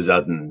all of a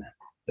sudden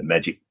the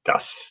magic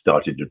dust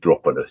started to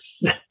drop on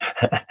us.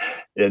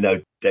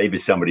 Dave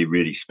is somebody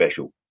really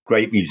special,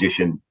 great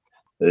musician.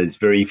 There's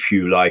very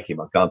few like him.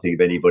 I can't think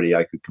of anybody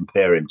I could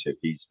compare him to.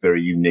 He's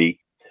very unique.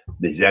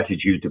 His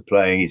attitude to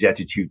playing, his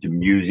attitude to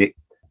music,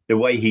 the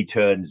way he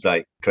turns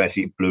like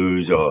classic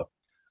blues or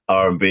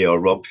R&B or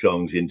rock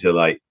songs into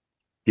like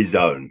his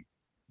own.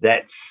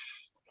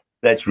 That's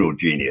real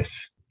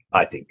genius,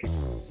 I think.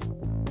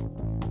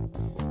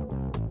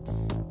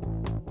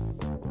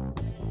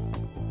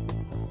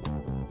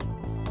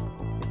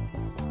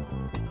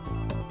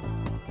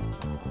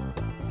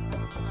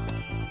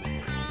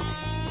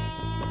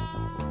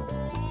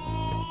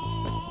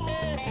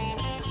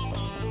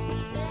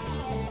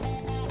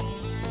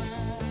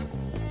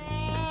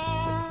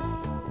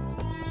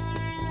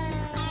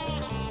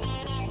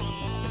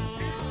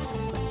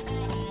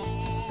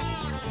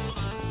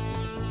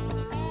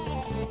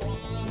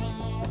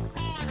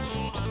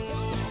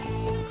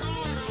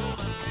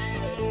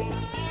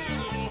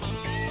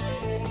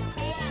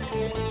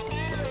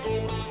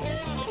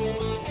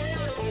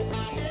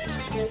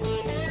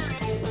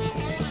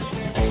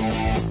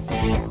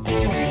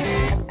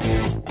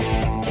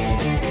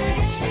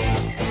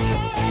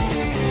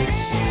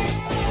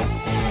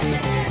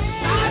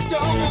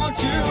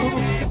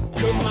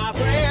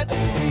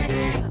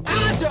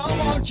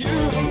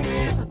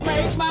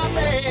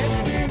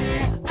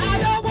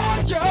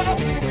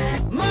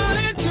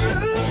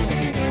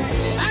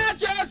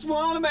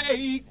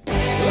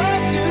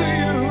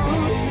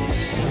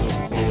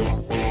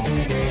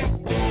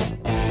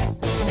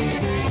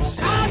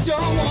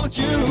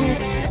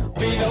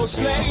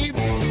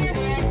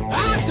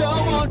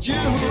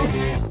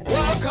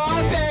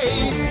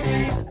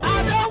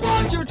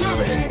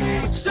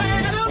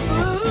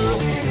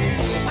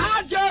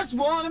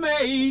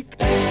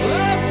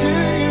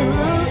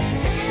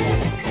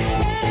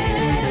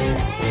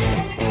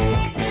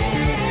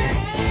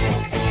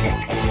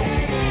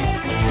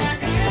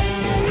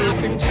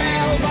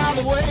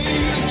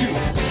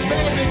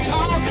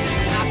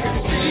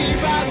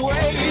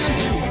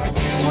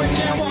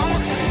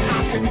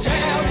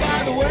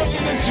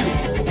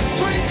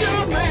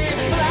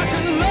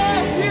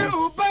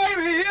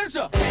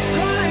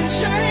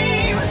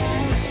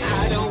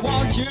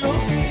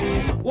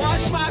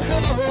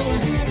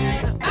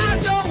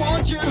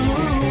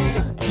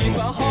 Keep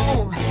her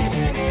home.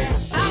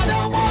 I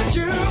don't want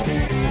you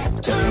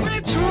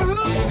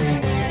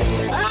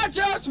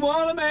just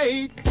wanna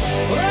make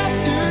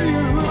love to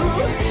you.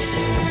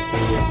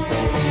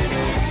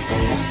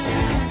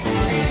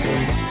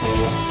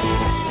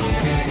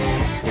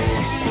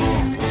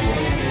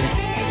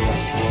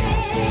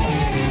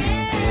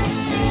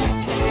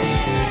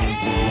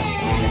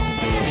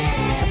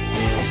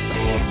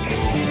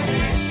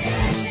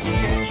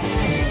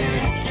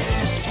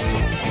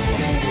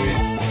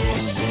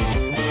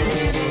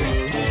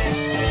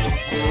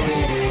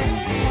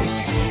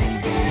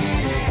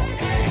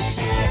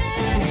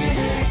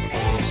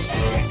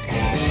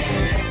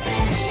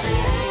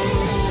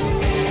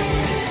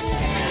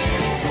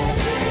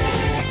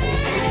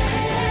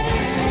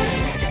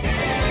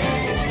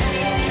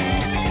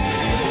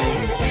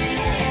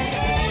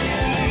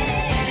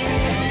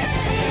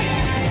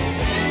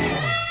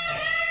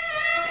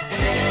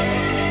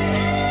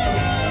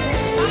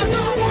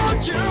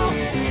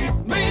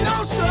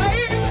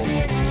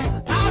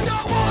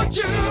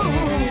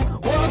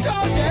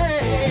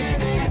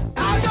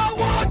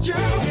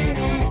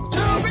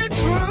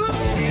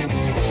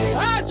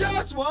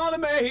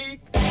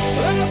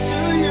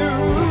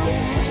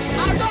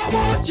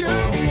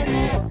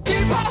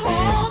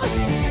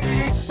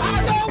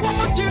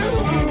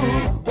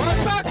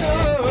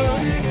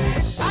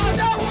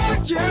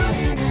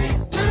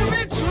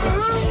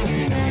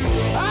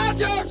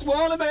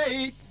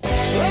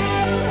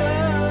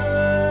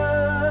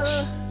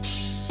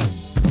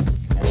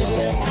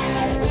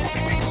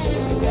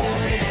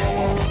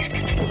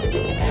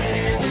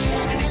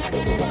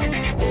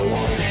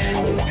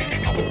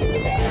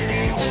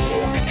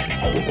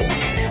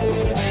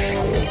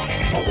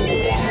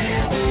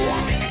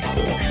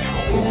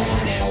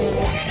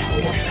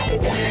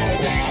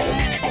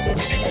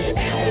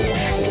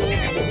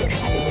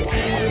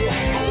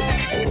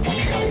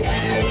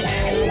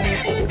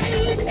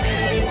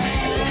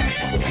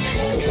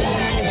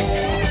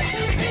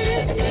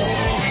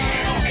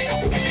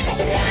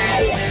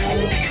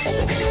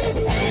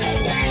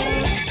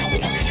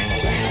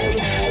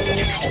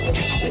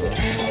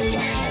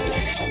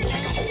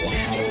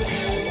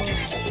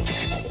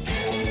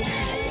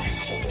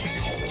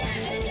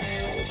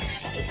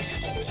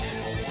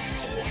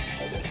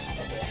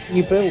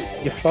 You built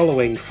your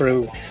following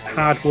through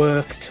hard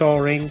work,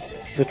 touring.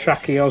 The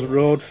Tracheo's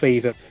Road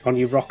Fever on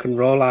your rock and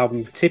roll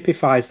album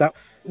typifies that.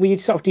 Were you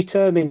sort of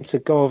determined to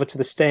go over to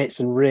the States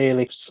and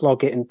really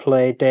slog it and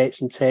play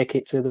dates and take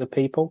it to the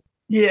people?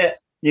 Yeah.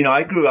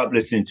 I grew up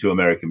listening to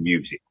American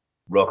music,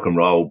 rock and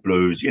roll,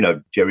 blues,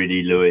 Jerry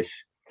Lee Lewis,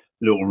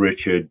 Little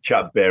Richard,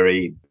 Chuck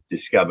Berry,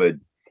 discovered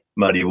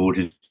Muddy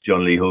Waters,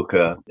 John Lee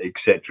Hooker,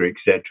 etc.,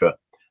 etc.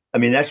 I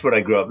mean, that's what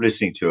I grew up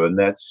listening to, and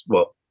that's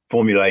what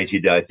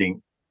formulated, I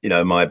think,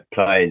 my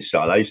playing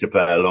style. I used to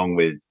play along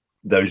with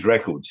those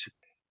records.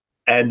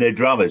 And their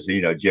drummers,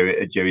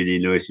 Jerry Lee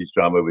Lewis's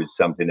drummer was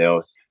something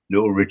else.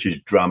 Little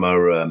Richard's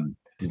drummer,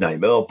 his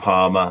name Earl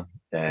Palmer,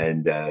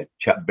 and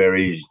Chuck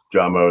Berry's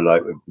drummer,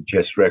 like with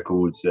Chess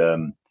Records,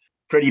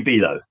 Freddie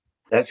Below.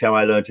 That's how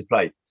I learned to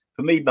play.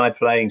 For me, my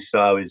playing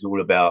style is all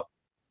about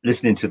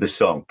listening to the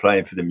song,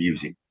 playing for the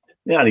music.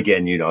 Now and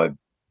again, I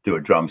do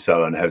a drum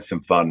solo and have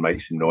some fun,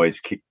 make some noise,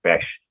 kick,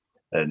 bash,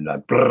 and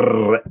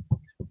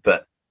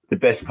but the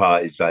best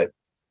part is like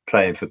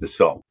playing for the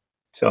song.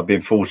 So I've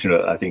been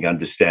fortunate, I think,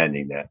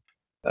 understanding that.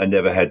 I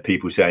never had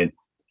people saying,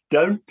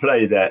 don't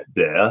play that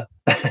there.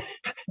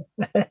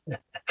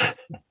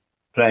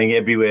 Playing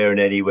everywhere and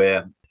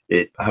anywhere,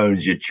 it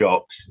hones your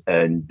chops.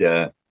 And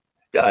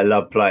I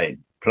love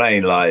playing.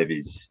 Playing live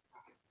is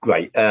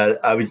great.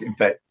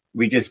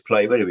 We just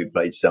played, where did we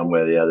play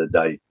somewhere the other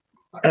day?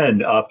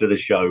 And after the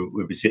show,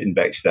 we were sitting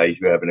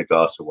backstage, we were having a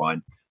glass of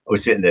wine. I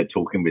was sitting there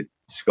talking with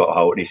Scott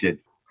Holt, and he said,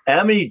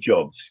 how many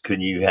jobs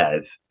can you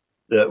have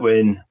that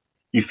when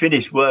you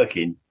finish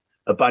working,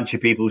 a bunch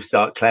of people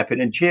start clapping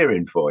and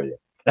cheering for you?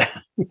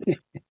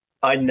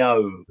 I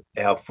know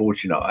how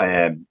fortunate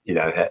I am,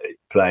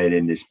 playing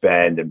in this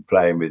band and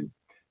playing with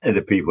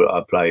the people that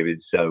I play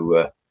with.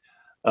 So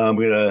I'm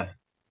going to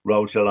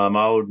roll till I'm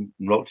old and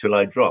rock till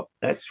I drop.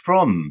 That's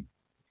from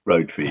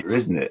Road Fever,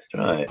 isn't it?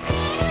 Right.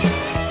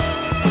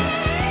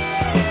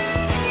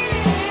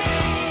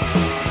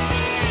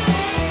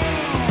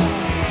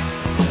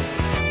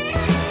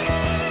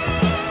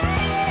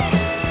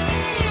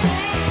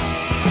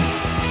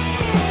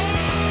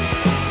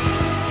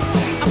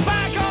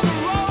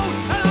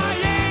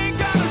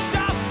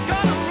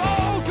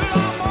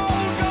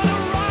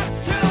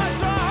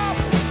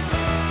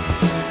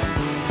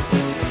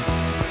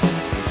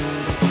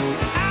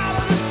 Out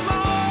of the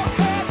smoke,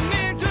 heading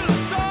into the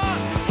sun.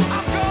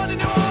 I'm going to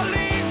New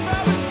Orleans,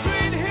 Bourbon Street.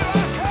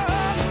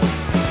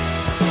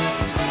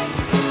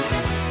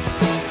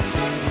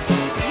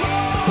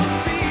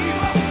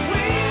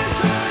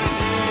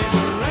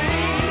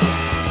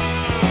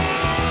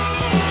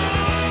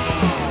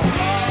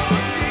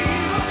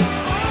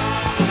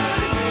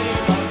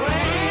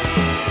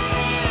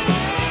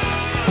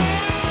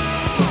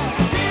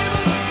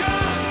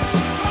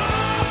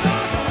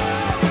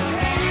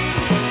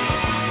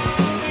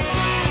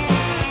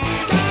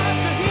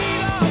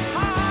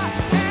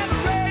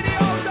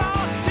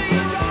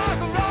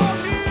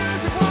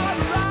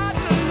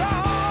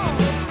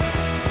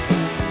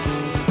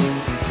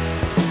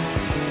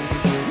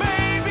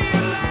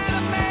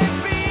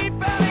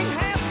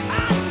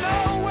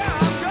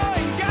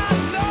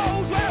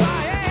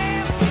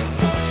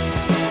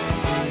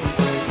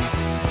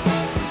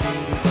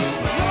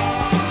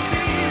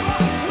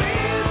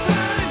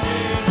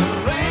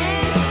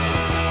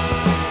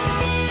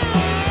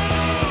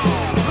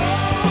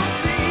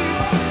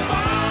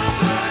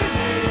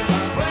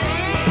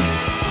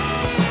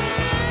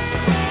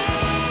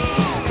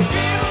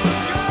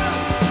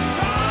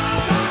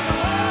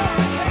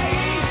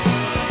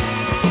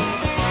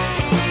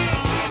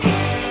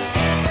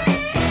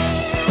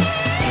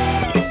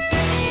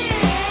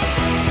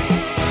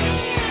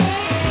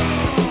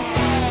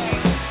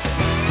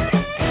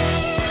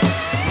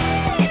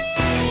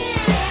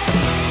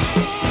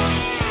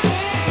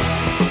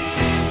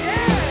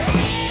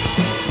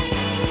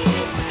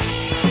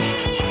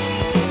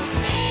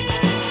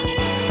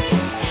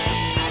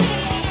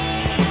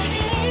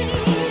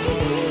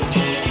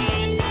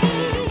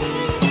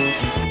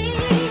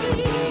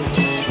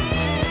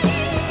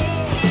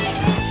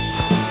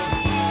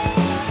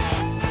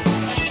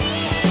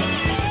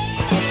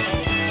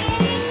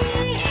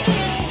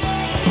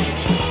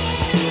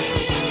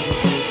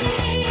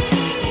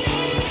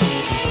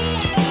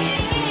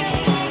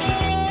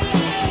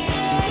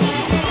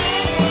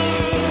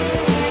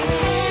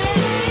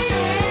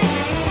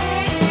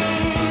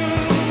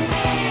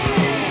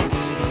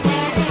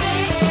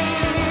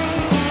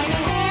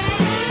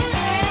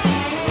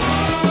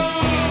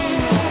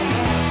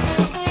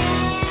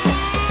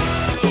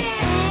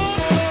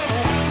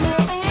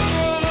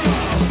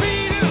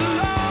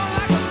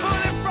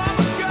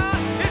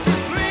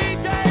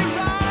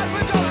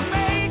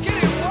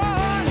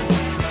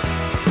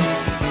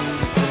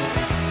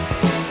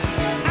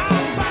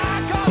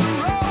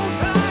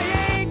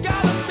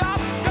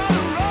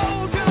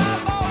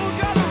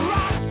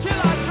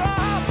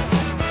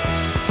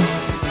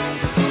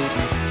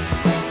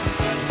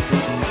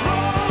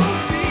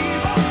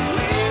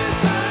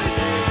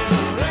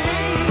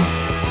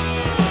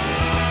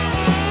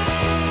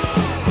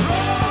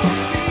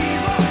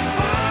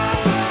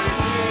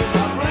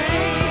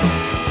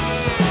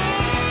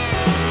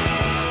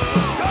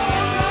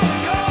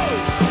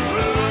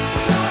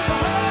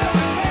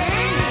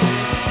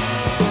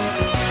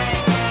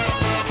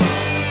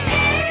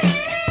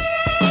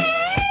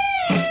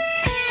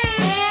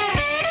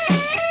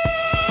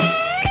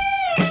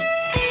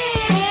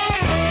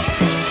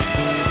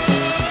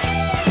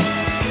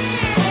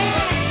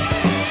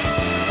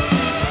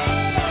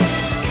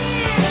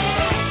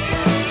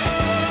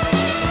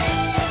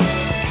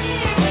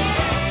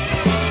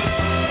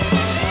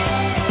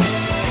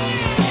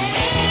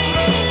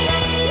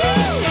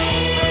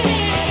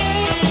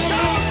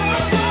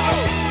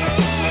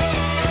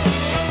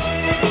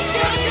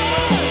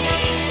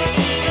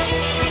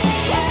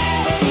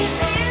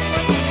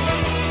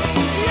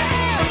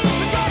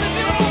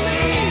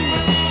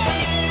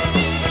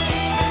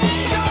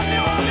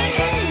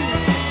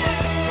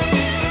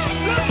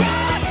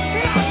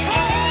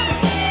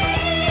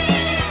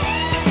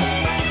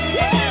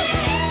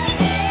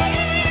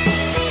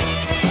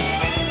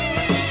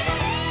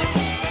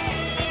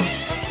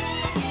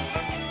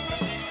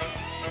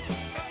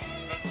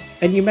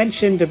 And you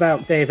mentioned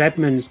about Dave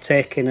Edmunds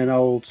taking an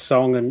old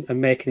song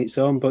and making its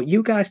own, but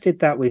you guys did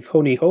that with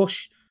Honey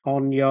Hush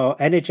on your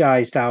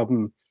Energised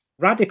album.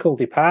 Radical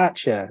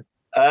departure.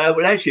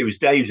 Well, actually, it was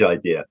Dave's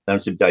idea. That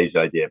was Dave's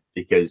idea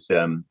because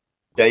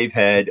Dave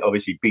had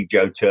obviously Big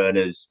Joe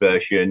Turner's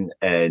version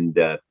and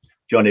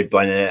Johnny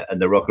Barnett and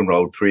the Rock and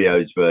Roll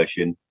Trio's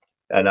version.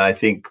 And I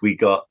think we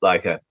got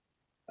like a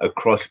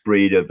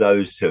crossbreed of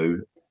those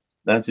two.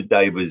 Nancy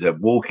Dave was a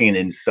walking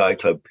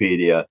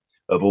encyclopedia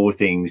of all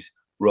things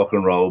rock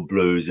and roll,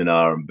 blues, and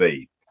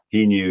R&B.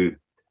 He knew,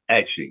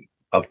 actually,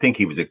 I think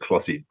he was a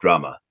closet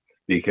drummer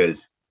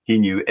because he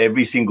knew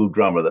every single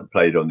drummer that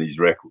played on these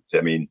records. I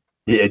mean,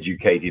 he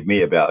educated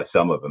me about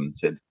some of them.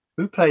 Said,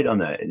 "Who played on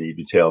that?" And he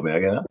would tell me. I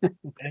go, "Oh,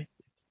 okay."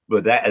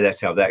 But that's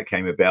how that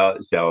came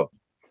about. So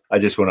I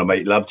Just Want to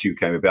Make Love to You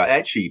came about.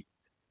 Actually,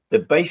 the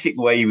basic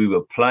way we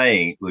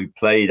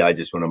played I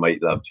Just Want to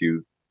Make Love to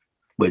You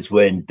was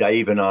when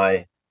Dave and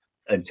I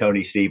and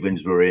Tony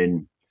Stevens were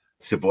in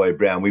Savoy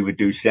Brown. We would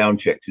do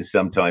sound checks, and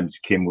sometimes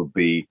Kim would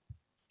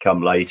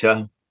come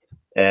later,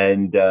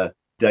 and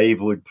Dave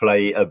would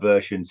play a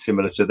version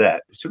similar to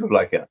that, sort of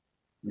like a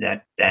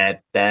it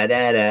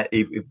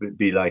would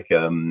be like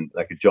a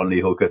John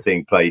Lee Hooker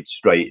thing played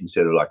straight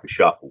instead of like a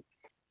shuffle.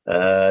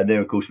 And then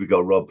of course we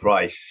got Rob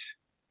Price,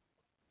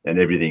 and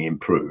everything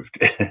improved.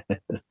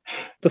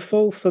 The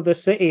Full for the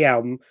City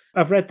album,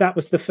 I've read that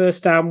was the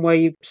first album where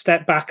you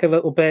stepped back a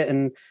little bit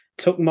and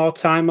took more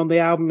time on the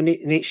album, and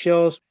it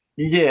shows.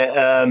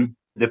 Yeah,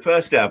 the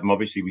first album,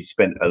 obviously, we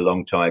spent a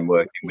long time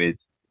working with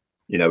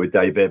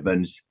Dave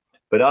Edmunds.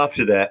 But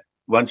after that,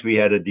 once we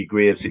had a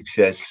degree of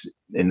success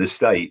in the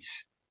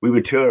States, we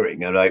were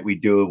touring, and like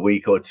we'd do a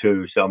week or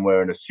two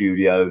somewhere in a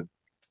studio.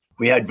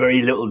 We had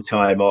very little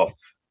time off.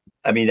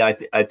 I mean, I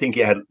think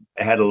it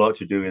had a lot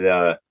to do with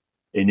our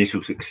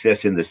initial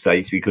success in the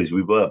States because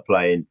we were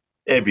playing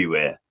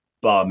everywhere: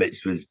 bar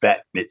mitzvahs,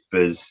 bat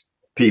mitzvahs,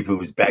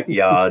 people's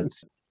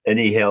backyards,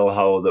 any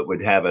hellhole that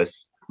would have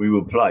us. We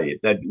would play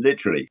it,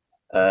 literally.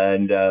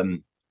 And,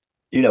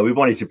 we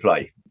wanted to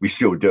play. We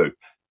still do.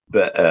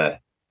 But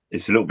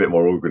it's a little bit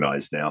more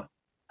organized now.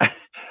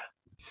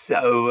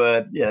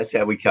 So, that's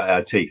how we cut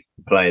our teeth,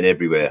 playing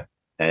everywhere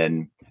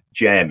and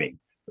jamming.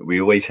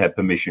 We always had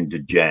permission to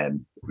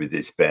jam with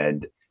this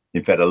band.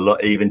 In fact, a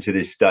lot, even to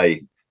this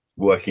day,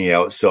 working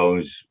out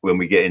songs when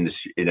we get in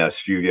our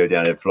studio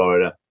down in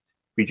Florida,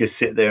 we just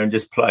sit there and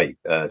just play.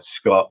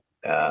 Scott,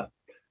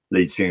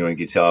 lead singer and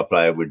guitar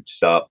player, would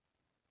start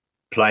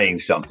playing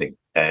something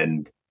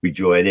and we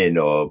join in,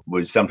 or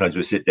sometimes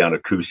we'll sit down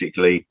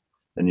acoustically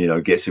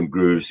and get some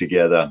grooves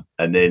together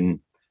and then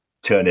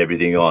turn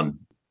everything on.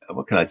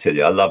 What can I tell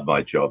you? I love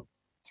my job.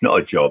 It's not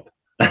a job.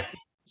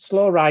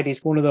 Slow Ride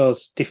is one of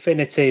those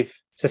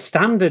definitive, it's a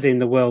standard in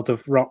the world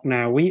of rock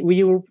now. Were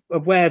you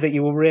aware that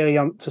you were really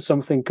onto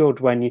something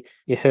good when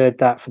you heard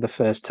that for the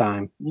first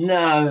time?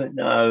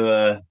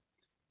 No.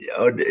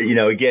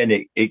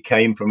 Again, it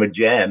came from a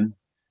jam.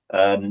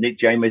 Nick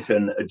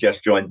Jameson had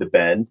just joined the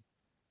band.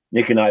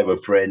 Nick and I were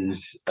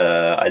friends.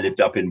 I lived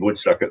up in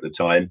Woodstock at the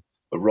time.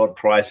 But Rod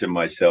Price and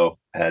myself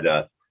had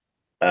a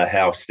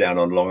house down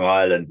on Long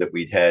Island that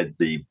we'd had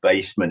the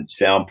basement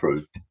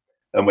soundproofed.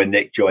 And when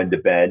Nick joined the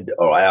band,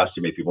 or I asked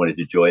him if he wanted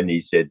to join,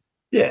 he said,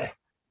 yeah.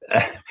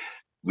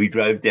 We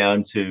drove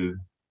down to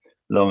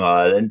Long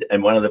Island,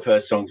 and one of the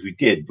first songs we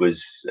did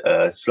was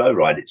Slow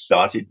Ride. It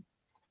started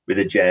with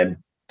a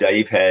jam.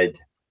 Dave had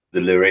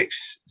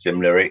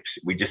some lyrics.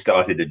 We just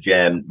started a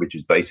jam, which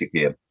was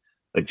basically a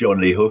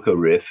John Lee Hooker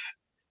riff,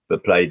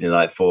 but played in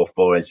like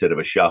 4/4 instead of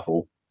a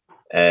shuffle.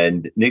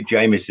 And Nick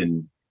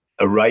Jameson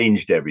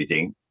arranged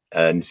everything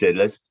and said,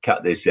 let's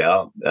cut this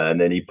out.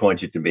 And then he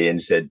pointed to me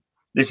and said,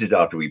 this is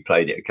after we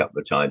played it a couple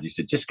of times. He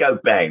said, just go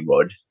bang,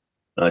 Rod.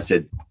 And I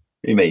said, what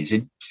do you mean? He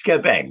said, just go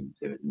bang.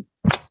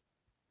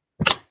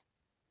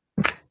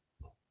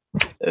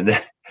 And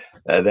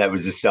that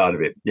was the start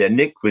of it. Yeah,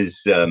 Nick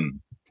was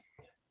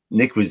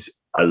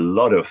a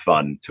lot of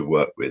fun to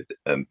work with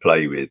and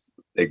play with.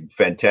 A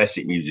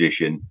fantastic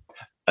musician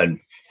and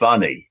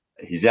funny.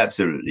 He's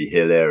absolutely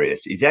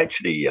hilarious. He's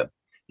actually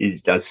he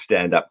does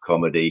stand-up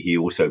comedy. He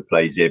also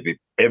plays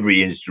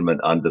every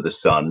instrument under the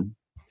sun.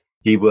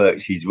 He's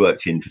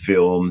worked in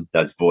film,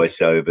 does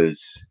voiceovers.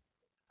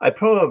 I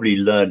probably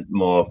learned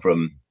more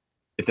from,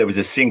 if there was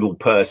a single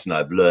person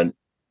I've learned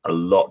a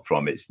lot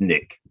from, it's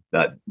Nick.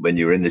 That when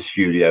you're in the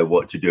studio,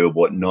 what to do,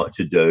 what not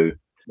to do.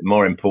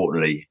 More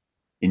importantly,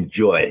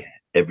 enjoy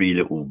every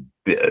little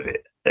bit of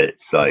it.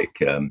 It's like,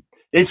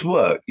 it's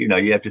work.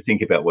 You have to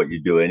think about what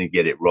you're doing and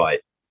get it right.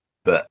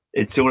 But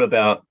it's all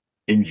about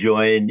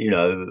enjoying,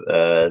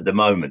 the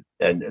moment.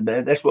 And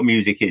that's what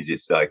music is.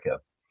 It's like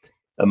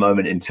a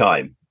moment in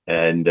time.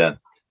 And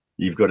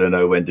you've got to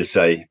know when to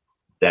say,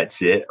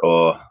 that's it,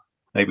 or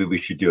maybe we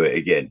should do it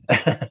again.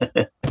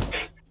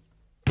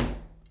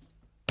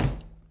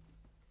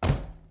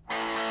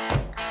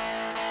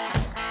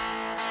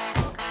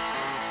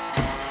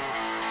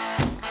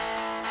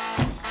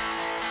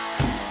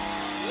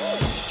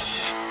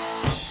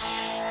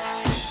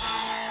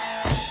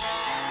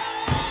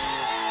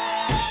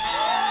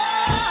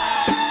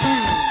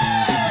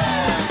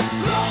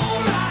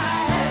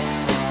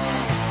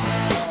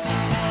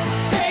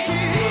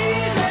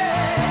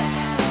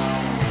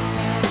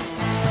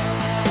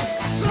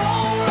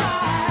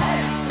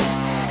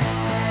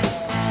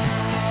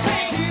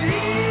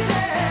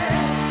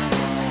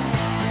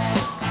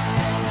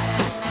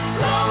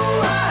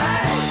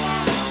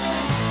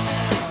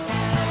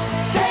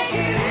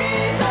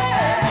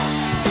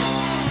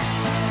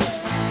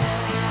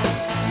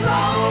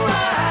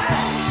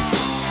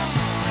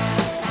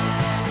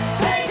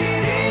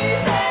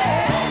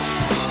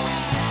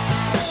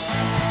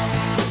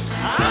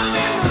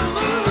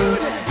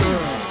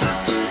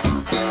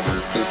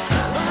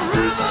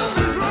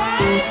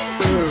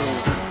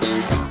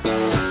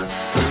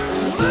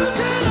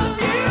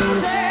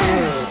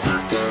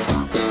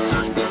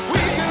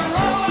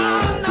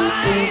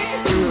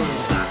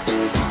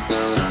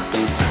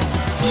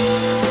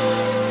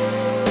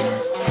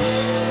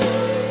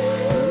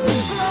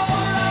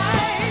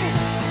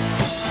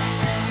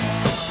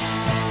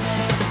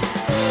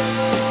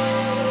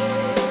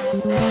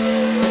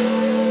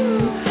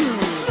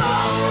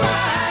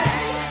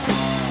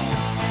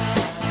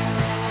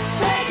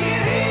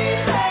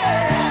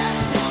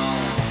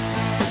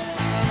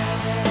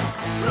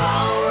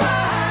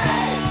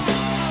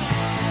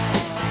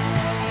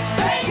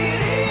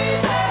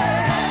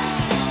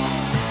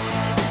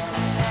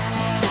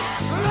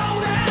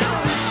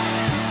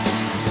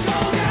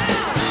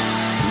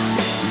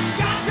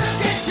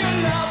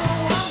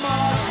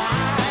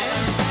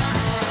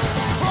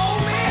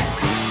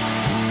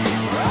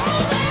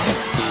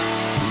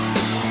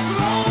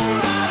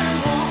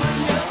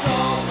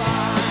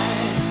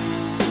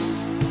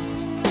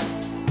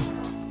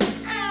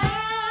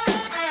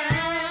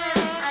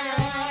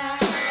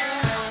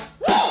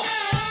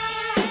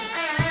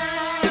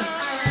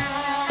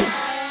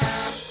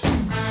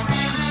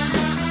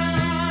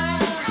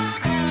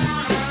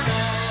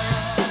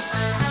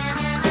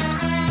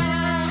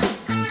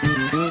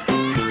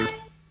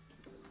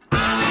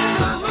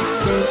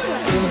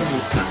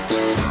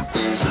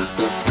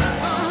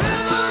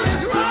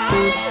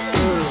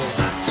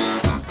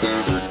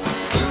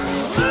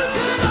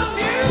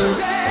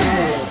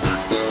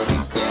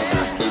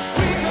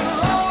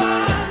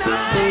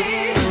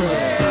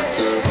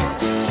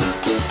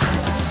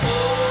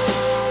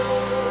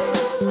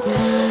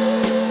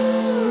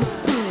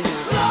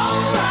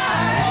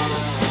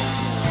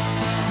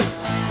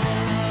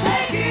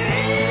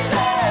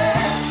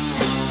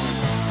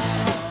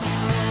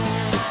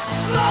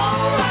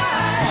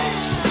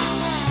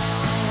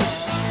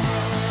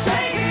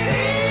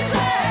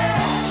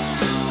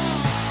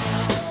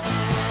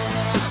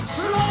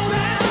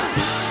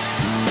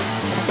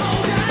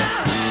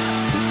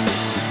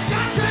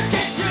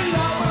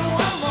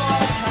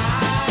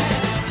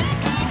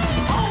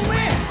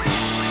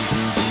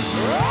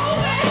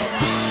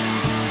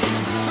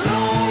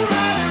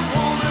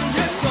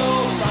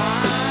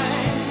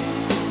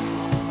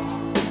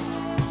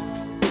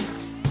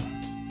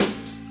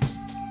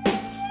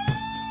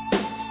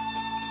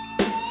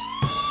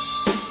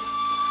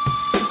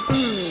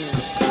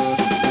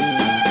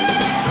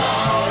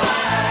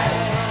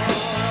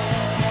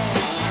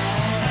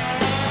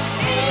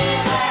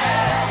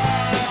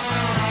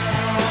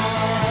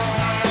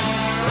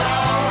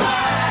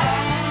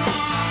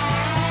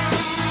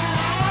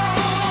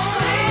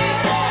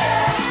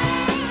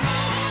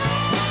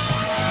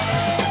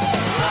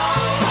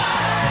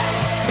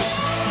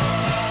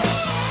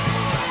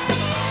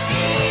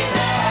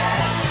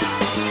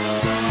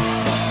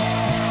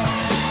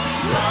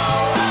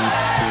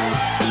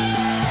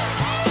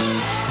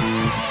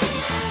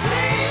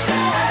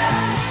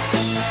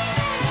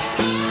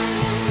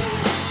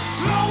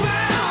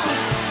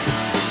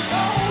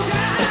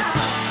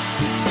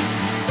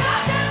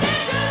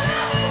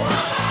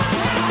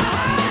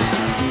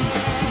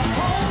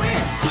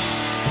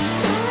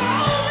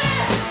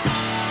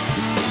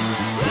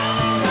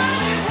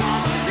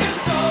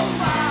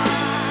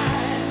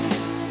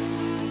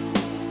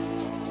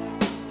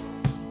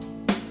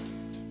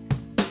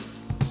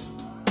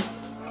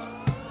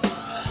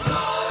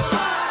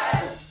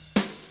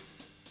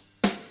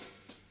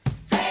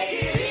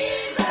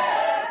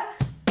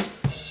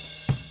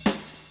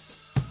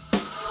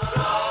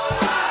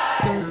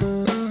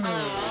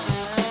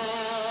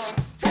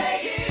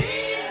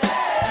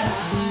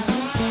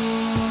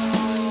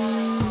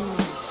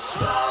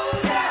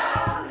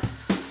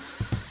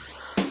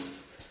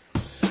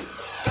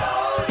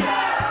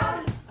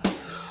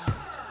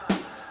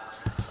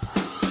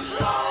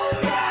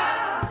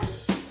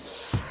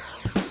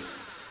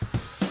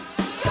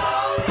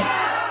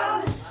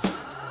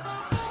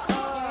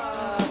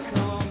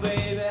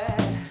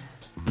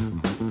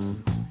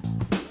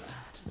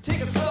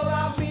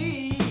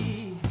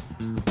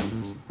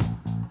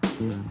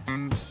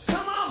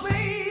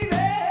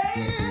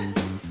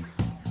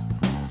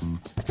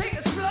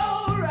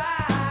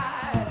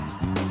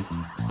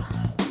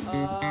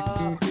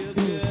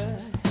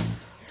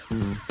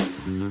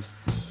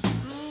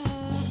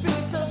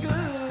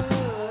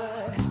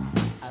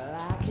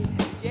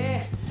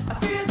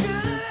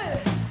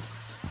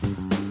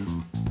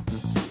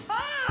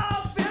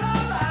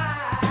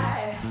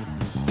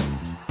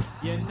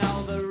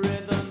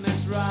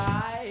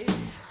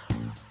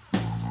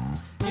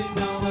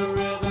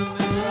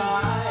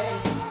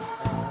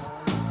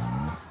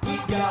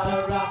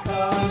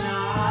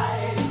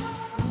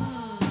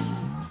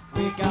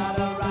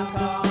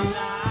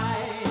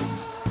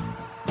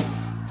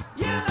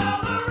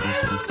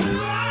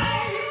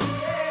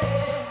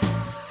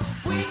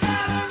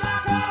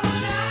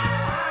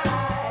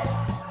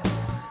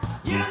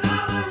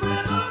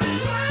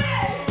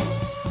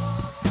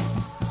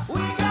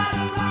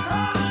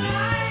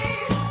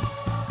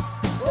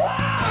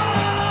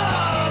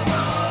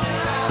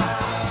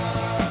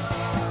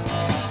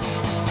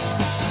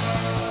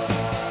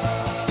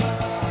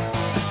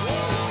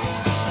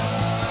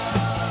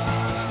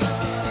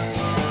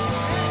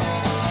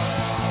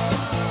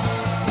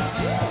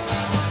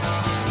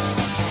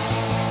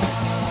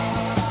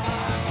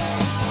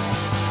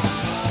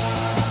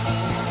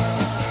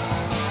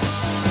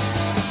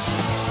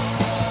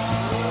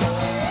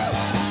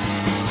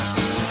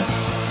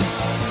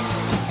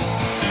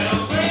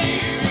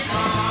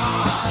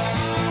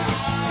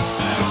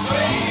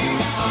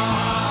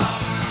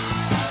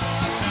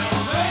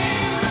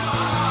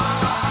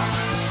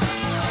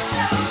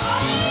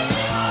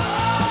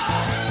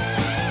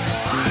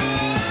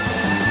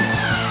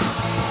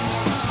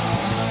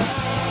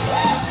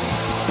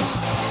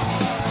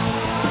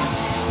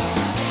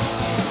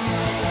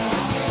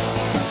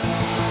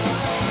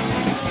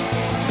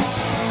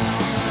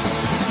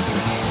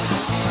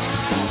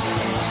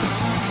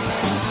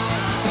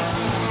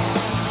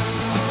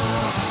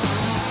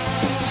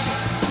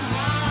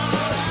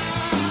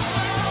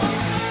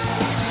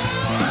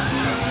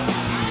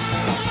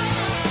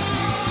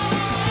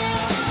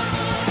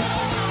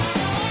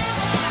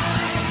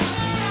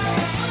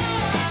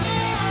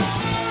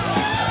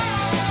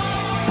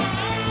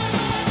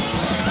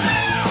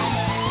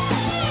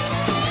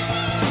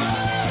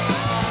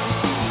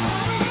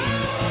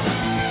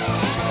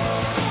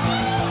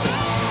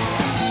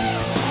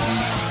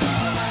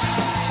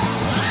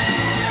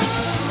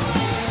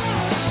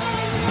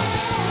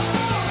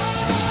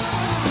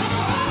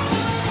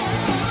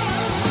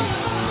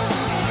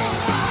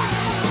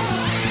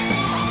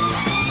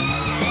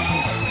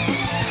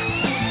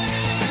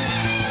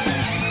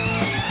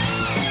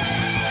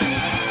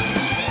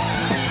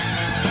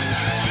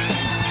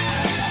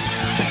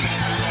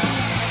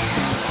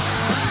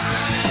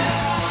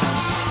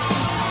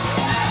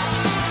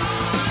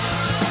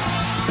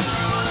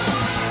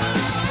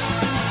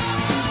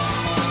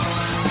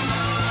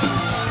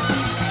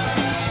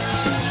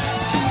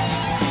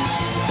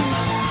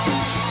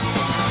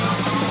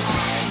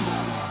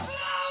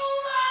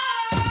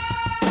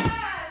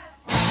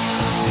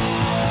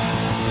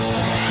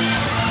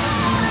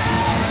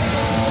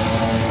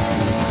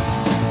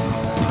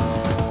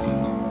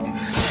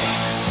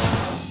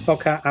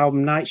 Foghat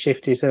album Night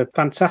Shift is a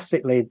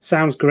fantastically,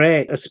 sounds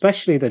great,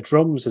 especially the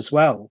drums as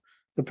well.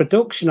 The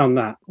production on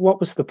that, what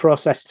was the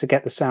process to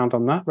get the sound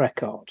on that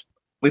record?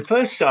 We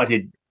first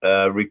started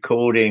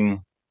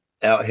recording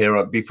out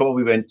here before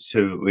we went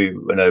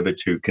over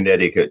to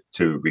Connecticut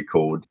to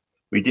record.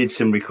 We did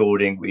some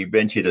recording. We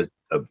rented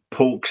a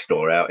pork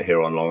store out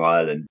here on Long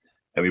Island,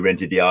 and we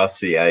rented the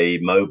RCA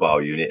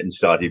mobile unit and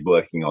started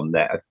working on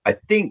that. I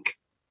think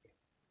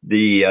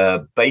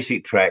the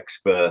basic tracks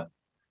for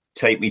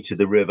Take Me to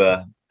the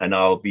River and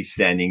I'll Be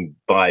Standing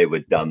By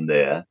were done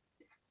there.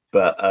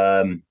 But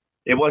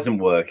it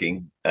wasn't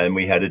working, and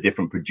we had a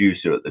different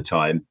producer at the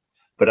time.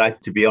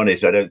 But to be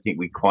honest, I don't think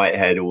we quite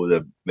had all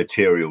the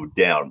material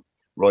down.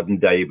 Rod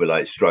and Dave were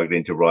like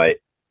struggling to write.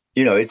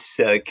 It's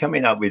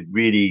coming up with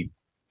really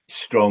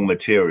strong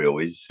material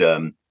is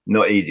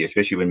not easy,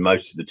 especially when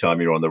most of the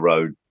time you're on the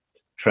road,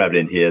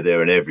 traveling here,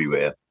 there, and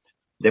everywhere.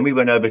 Then we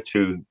went over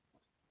to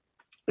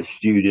a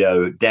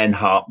studio, Dan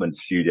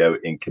Hartman's studio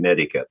in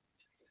Connecticut,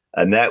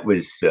 and that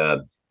was a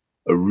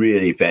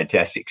really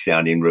fantastic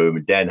sounding room.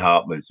 And Dan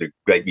Hartman's a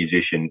great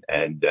musician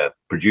and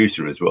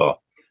producer as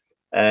well.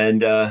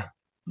 And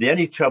the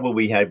only trouble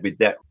we had with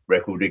that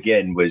record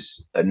again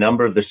was a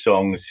number of the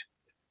songs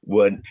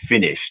weren't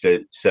finished.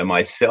 So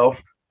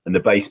myself and the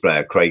bass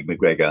player, Craig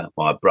McGregor,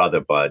 my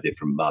brother by a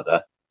different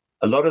mother,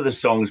 a lot of the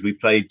songs we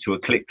played to a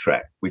click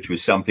track, which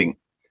was something,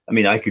 I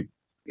mean, I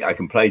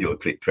can play to a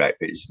click track,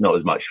 but it's not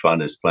as much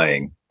fun as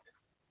playing.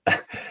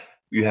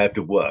 You have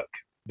to work,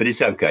 but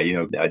it's okay.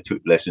 I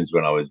took lessons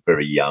when I was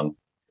very young,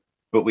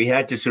 but we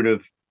had to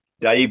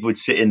Dave would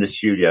sit in the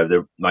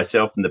studio.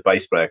 Myself and the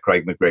bass player,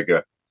 Craig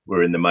McGregor,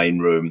 were in the main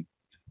room.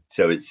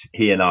 So it's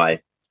he and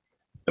I,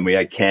 and we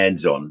had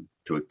cans on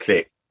to a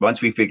click.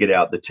 Once we figured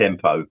out the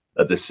tempo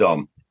of the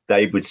song,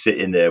 Dave would sit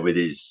in there with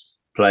his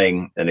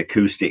playing an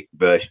acoustic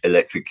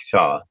electric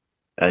guitar,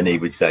 and he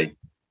would say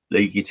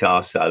lead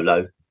guitar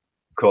solo,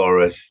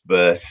 chorus,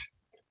 verse,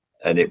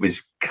 and it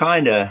was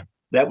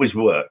that was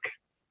work.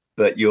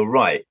 But you're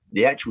right,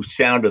 the actual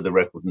sound of the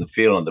record and the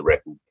feel on the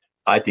record,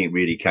 I think,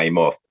 really came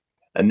off,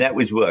 and that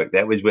was work.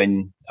 That was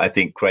when I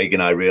think Craig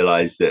and I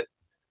realized that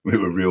we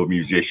were real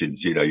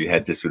musicians. You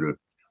had to sort of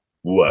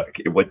work.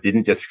 It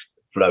didn't just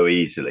flow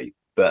easily.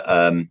 But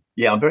I'm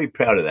very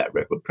proud of that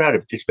record, proud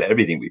of just about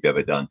everything we've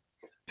ever done.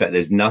 In fact,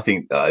 there's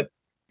nothing that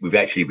we've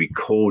actually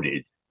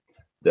recorded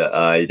that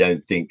I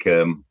don't think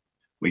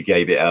we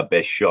gave it our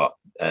best shot.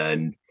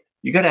 And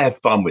you got to have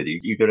fun with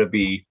it. You got to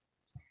be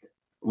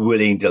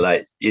willing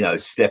to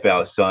step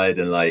outside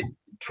and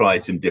try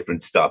some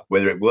different stuff.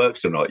 Whether it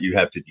works or not, you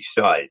have to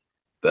decide.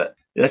 But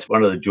that's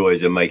one of the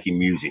joys of making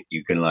music.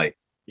 You can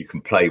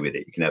play with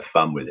it. You can have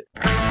fun with it.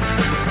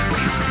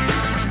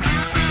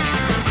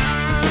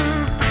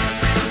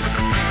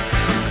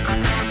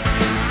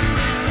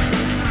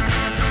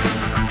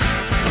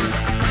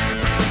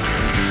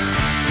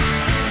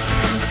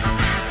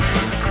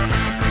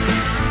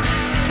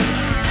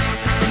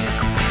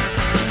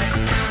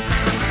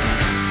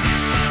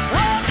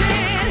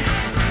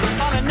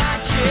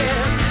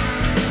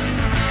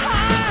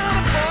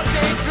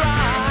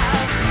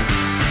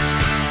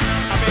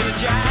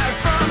 Jazz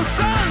from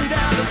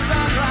sundown to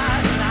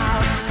sunrise, and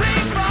I'll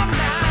sleep from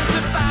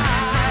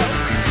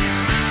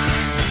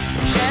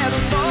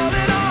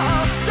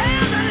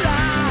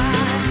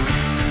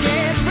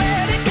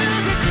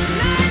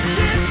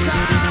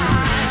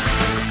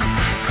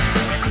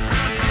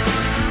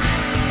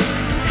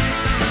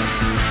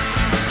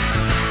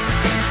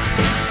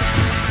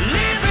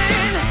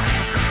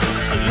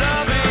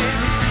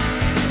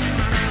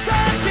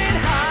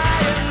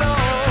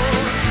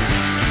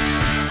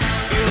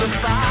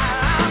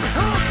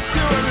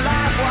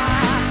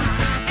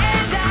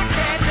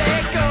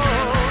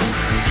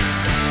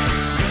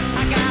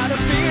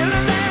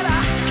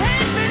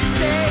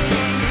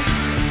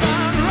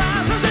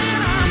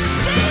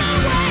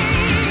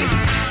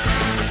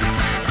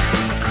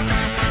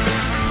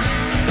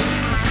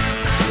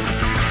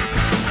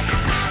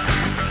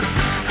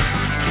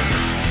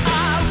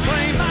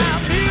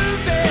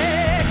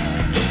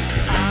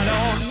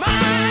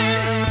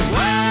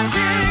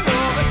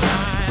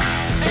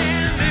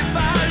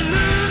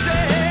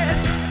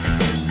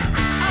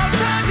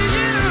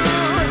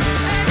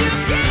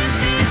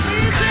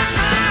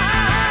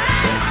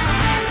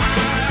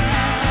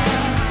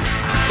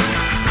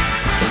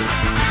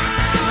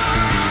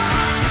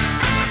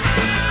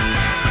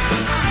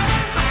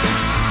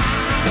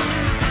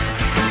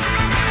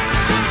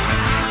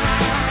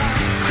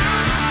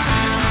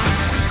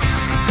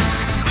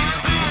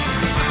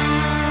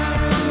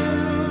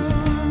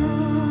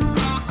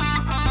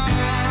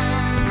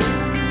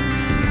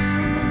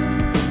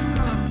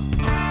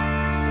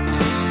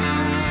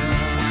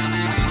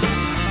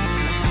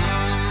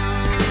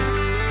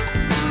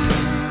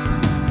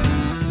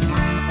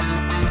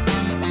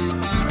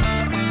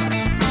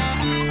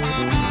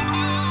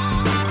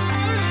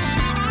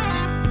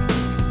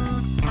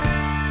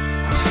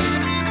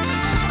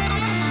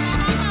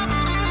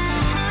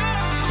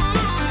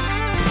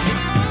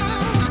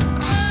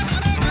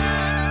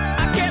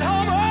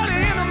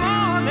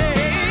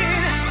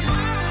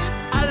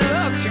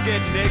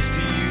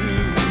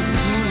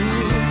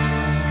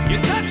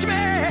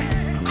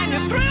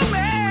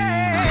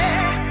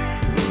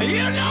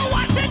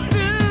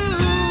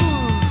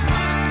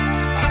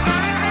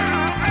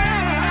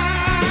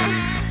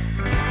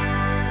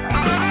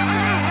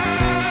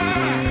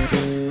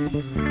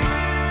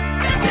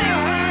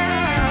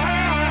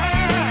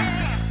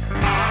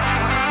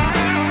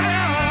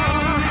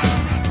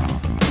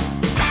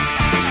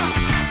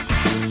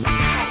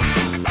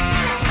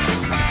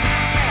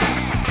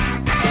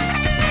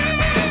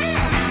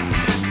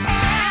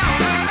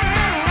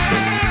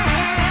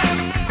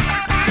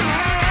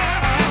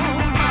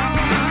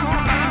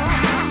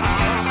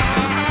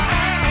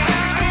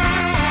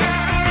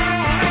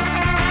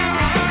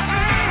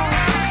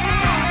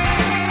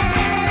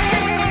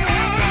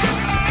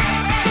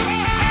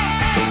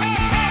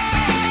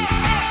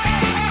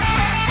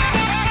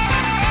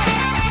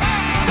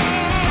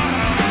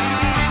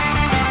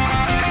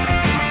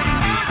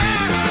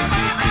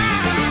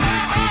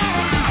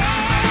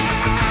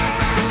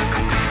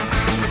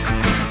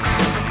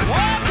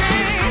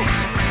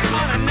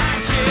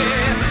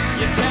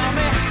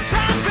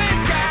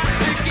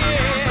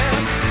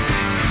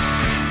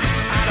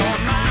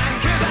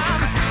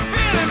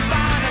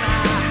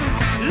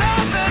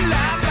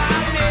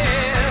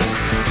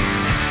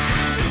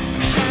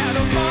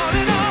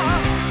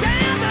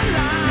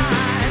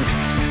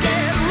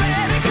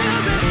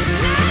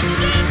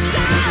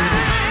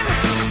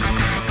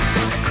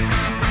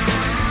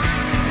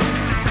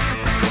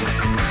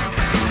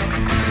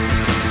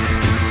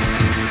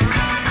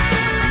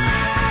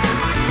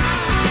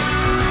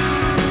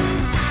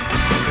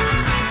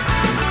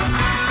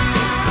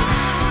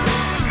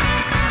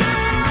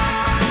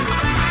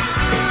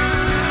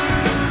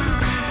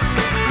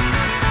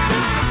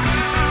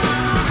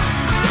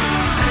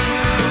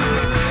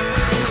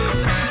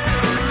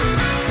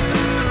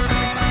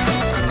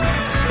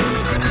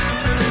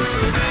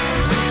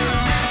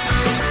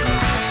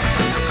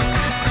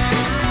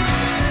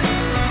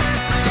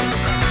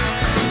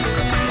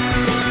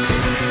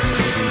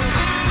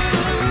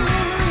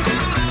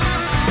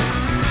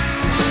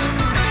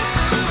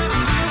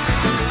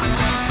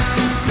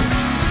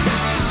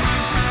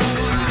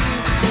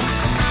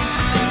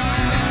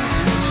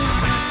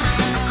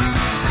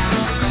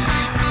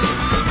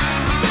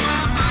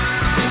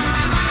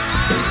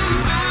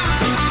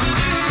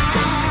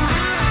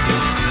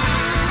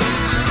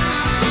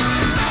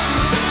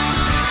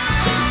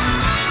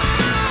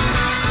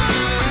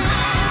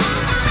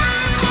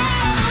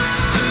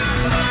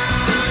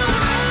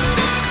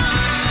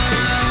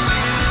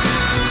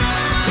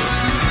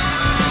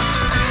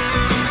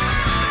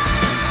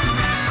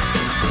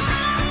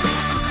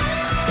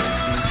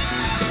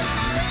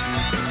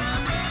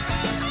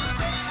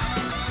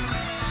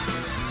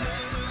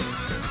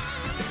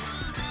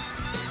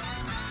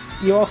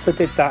you also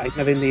did that kind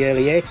of in the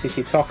early 80s.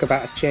 You talk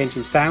about a change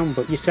in sound,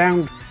 but your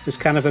sound was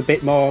kind of a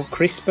bit more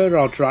crisper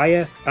or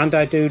drier. And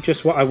I Do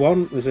Just What I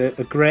Want was a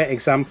great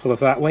example of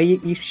that, where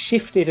you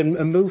shifted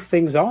and moved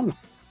things on.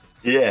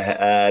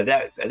 Yeah,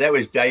 that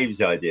was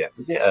Dave's idea.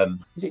 Was it?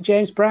 Is it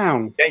James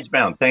Brown? James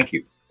Brown, thank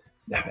you.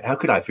 How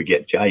could I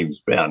forget James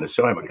Brown? I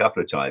saw him a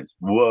couple of times.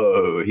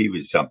 Whoa, he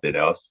was something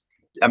else.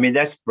 I mean,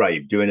 that's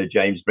brave, doing a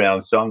James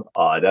Brown song.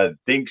 I don't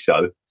think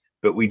so.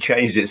 But we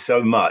changed it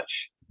so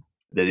much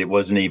that it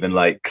wasn't even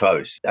like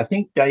close. I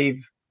think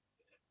Dave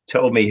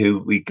told me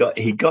he got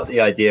the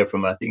idea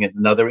from, I think,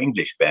 another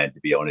English band, to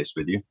be honest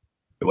with you,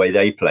 the way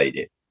they played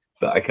it.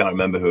 But I can't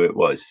remember who it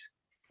was.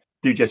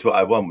 Do Just What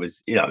I Want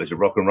was, it was a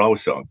rock and roll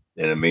song.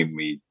 And I mean,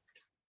 we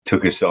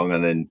took a song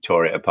and then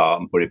tore it apart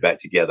and put it back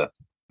together.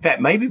 In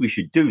fact, maybe we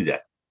should do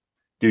that.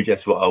 Do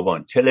just what I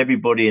want. Tell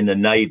everybody in the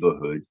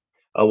neighborhood,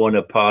 I want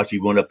to party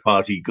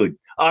good.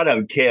 I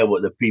don't care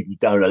what the people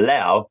don't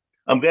allow.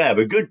 I'm going to have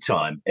a good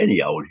time.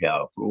 Any old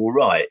how. All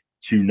right.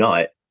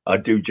 Tonight, I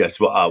do just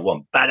what I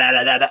want.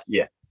 Ba-da-da-da-da.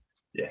 Yeah.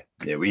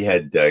 We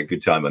had a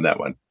good time on that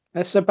one.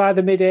 So by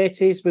the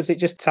mid-80s, was it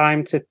just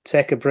time to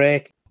take a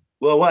break?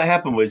 Well, what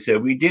happened was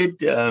we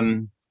did,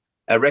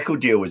 our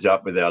record deal was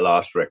up with our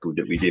last record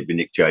that we did with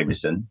Nick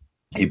Jameson.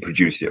 He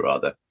produced it,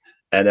 rather.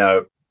 And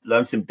our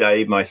Lonesome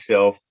Dave,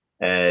 myself,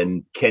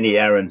 and Kenny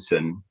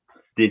Aronson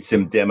did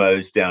some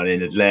demos down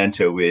in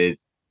Atlanta with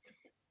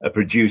a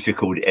producer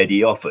called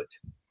Eddie Offord.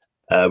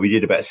 We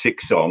did about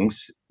 6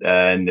 songs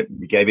and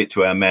we gave it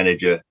to our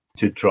manager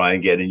to try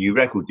and get a new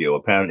record deal.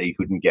 Apparently he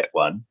couldn't get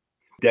one.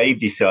 Dave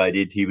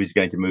decided he was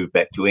going to move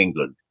back to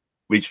England,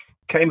 which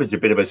came as a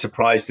bit of a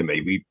surprise to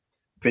me. We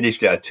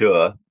finished our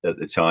tour at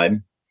the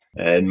time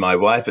and my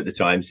wife at the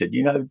time said,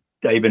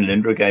 Dave and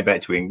Linda are going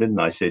back to England.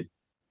 And I said,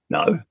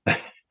 no.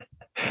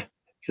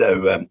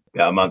 So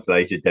about a month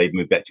later, Dave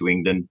moved back to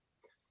England.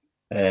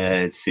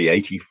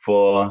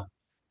 84.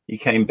 He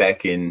came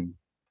back in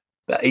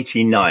about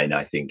 89,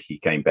 I think he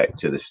came back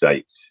to the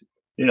States.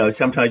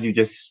 Sometimes you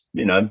just,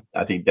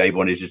 I think Dave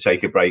wanted to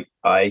take a break.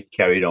 I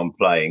carried on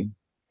playing.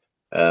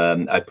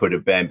 I put a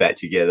band back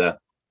together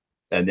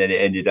and then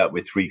it ended up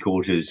with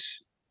 3/4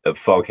 of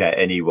Foghat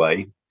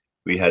anyway.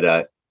 We had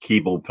a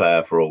keyboard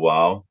player for a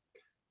while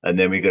and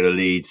then we got a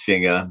lead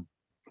singer.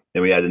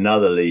 Then we had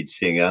another lead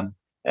singer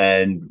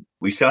and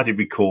we started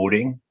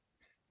recording.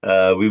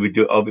 We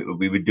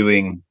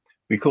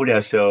called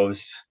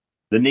ourselves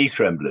the Knee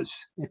Tremblers.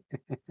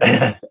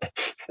 That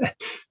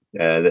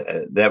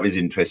was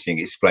interesting,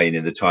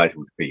 explaining the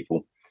title to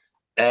people.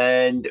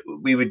 And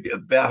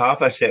about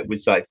half our set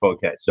was like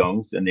Foghat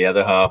songs, and the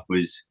other half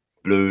was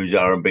blues,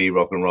 R&B,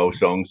 rock and roll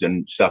songs,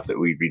 and stuff that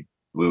we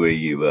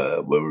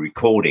were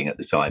recording at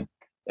the time.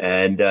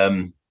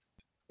 And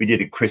we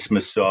did a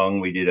Christmas song.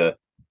 We did a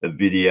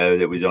video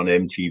that was on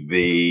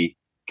MTV,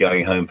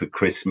 Going Home for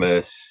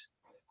Christmas.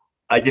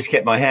 I just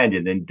kept my hand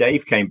in. Then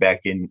Dave came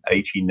back in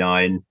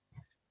 89.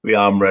 We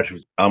arm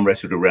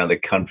wrestled around the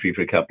country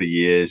for a couple of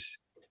years.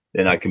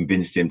 Then I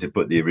convinced him to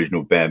put the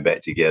original band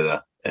back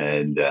together,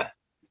 and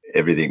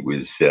everything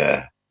was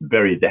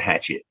buried the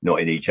hatchet,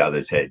 not in each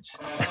other's heads.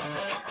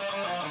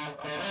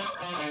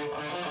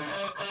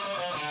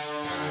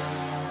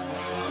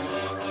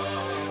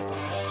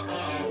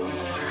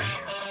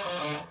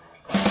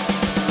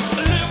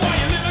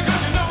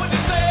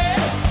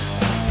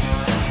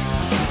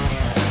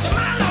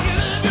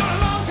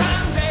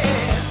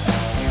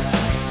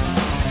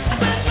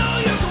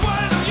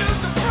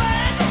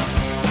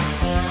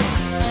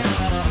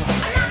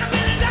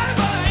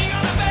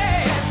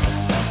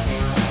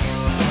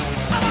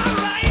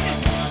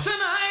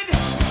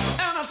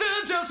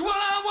 Just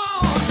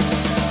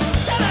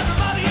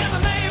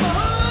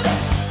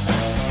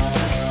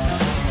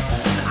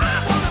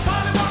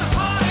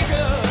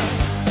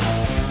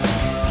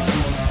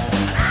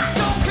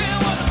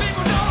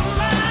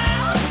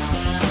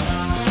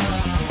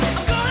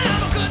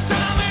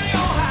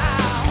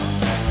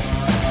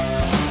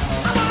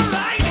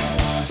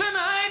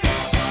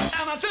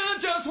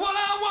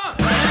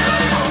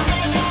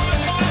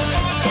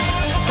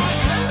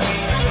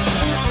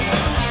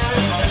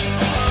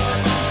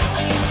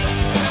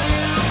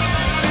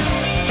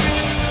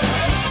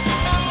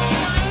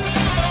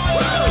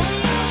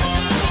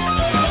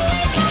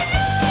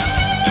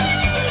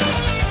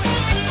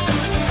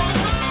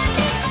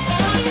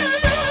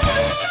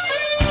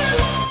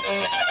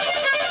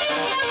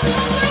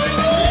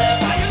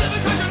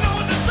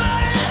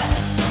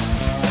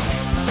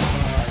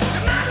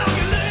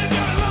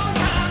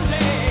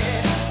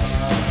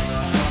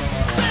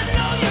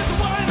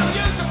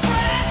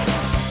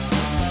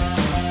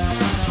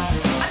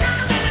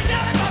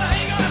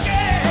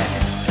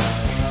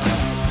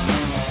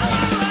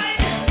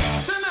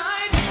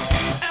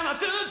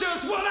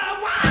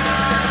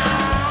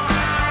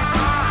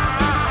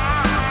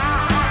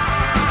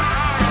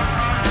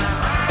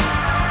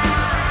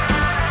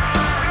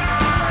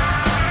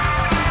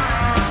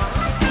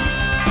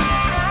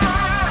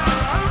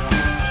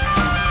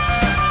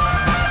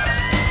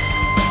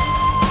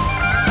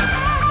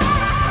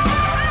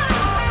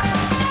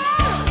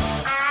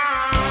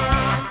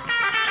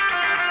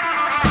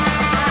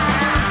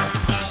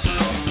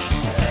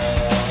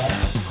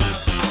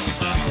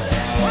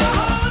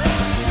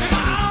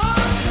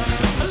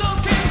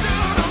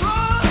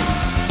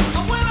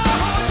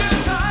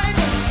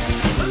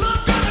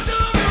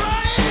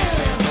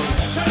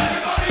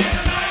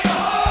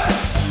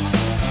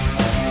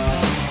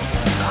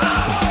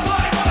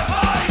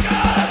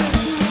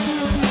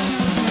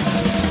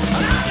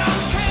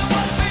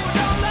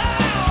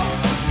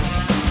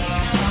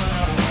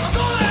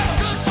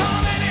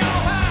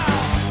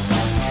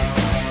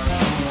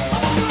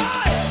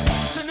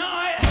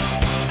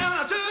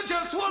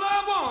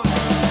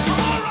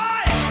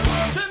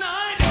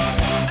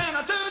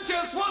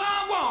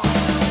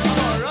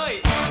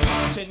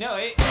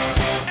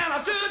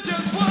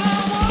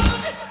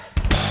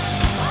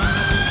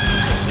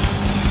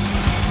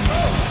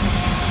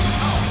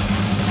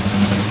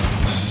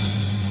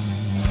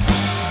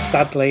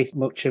Sadly,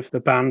 much of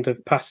the band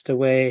have passed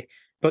away.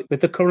 But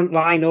with the current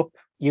lineup,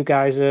 you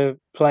guys are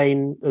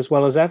playing as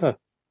well as ever.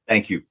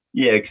 Thank you.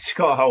 Yeah,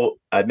 Scott Holt,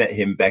 I met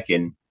him back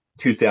in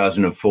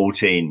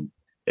 2014.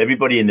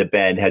 Everybody in the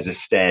band has a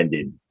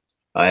stand-in.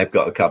 I have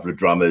got a couple of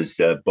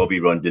drummers. Bobby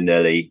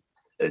Rondinelli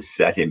has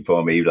sat in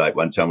for me. Like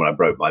one time when I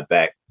broke my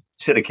back,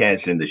 instead of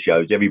cancelling the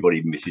shows,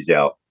 everybody misses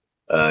out.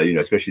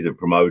 Especially the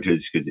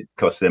promoters, because it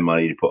costs them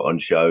money to put on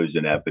shows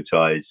and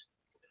advertise,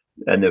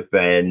 and the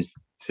fans.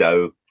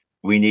 So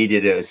we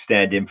needed a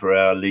stand-in for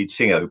our lead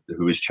singer,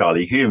 who was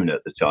Charlie Human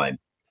at the time.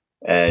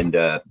 And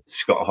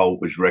Scott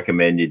Holt was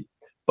recommended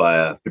by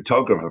a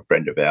photographer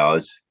friend of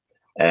ours.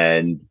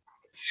 And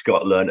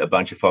Scott learned a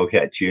bunch of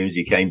Foghat tunes.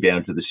 He came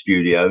down to the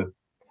studio.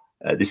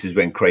 This is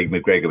when Craig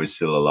McGregor was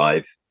still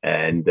alive.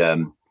 And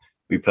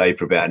we played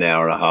for about an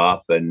hour and a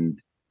half.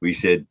 And we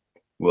said,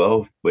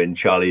 well, when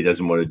Charlie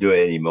doesn't want to do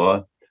it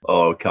anymore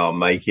or can't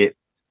make it,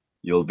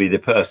 you'll be the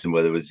person.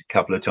 Well, there was a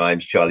couple of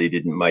times Charlie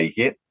didn't make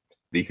it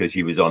because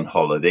he was on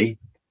holiday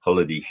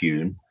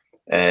hewn.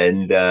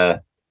 And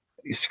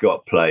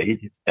Scott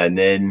played. And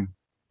then,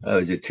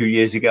 was it 2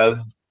 years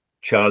ago?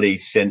 Charlie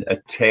sent a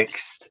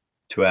text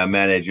to our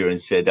manager and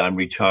said, I'm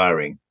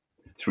retiring,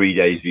 3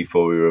 days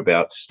before we were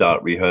about to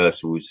start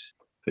rehearsals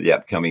for the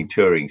upcoming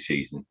touring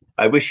season.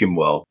 I wish him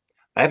well.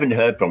 I haven't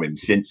heard from him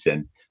since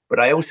then. But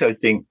I also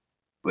think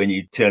when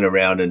you turn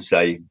around and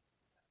say,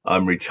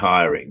 I'm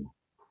retiring,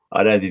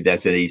 I don't think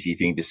that's an easy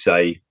thing to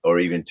say or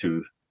even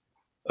to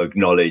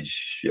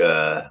acknowledge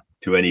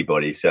to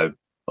anybody. So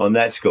on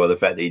that score, the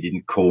fact that he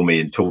didn't call me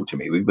and talk to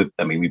me,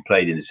 we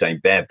played in the same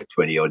band for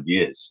 20 odd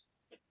years.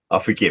 I'll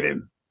forgive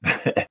him.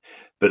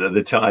 But at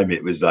the time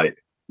it was like,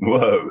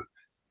 whoa,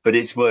 but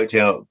it's worked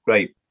out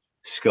great.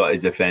 Scott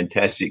is a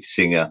fantastic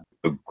singer,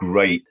 a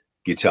great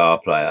guitar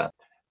player.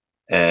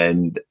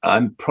 And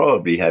I'm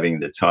probably having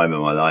the time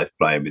of my life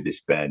playing with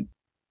this band.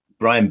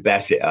 Brian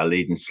Bassett, our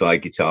lead and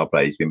slide guitar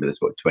player, he's been with us,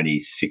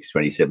 26,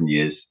 27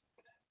 years.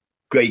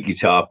 Great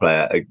guitar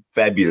player, a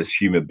fabulous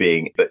human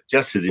being. But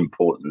just as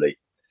importantly,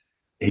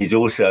 he's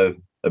also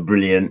a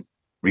brilliant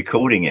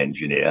recording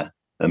engineer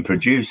and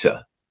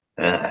producer.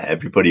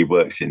 Everybody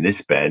works in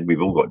this band.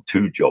 We've all got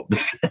two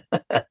jobs.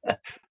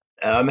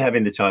 I'm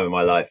having the time of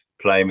my life.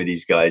 Playing with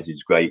these guys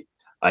is great.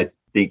 I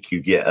think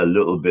you get a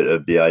little bit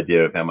of the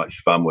idea of how much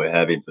fun we're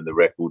having from the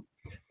record.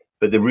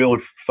 But the real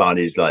fun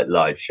is like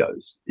live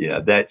shows.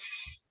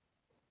 That's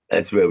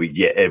where we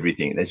get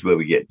everything. That's where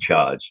we get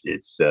charged.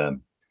 It's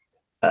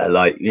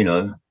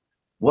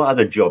what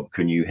other job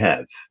can you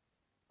have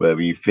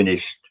where you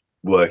finished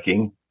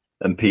working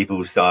and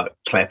people start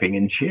clapping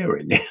and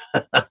cheering?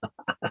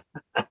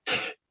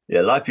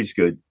 Yeah, life is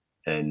good.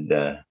 And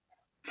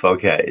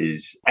Foghat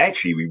is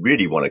actually, we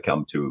really want to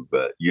come to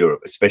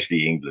Europe,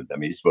 especially England. I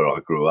mean, it's where I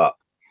grew up.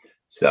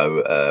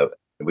 So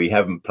we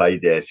haven't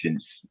played there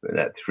since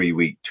that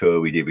 3-week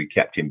tour we did with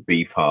Captain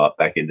Beefheart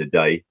back in the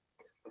day.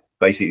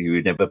 Basically,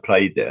 we'd never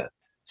played there.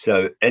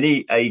 So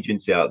any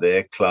agents out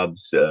there,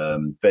 clubs,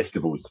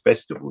 festivals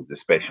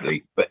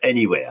especially, but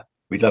anywhere,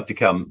 we'd love to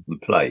come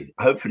and play.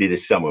 Hopefully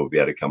this summer we'll be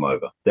able to come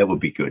over. That would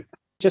be good.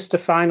 Just a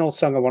final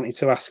song I wanted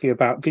to ask you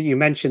about. You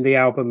mentioned the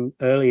album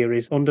earlier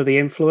is Under the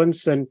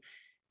Influence, and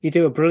you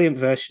do a brilliant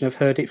version of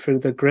Heard It Through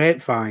the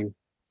Grapevine.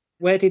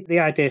 Where did the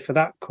idea for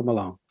that come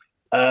along?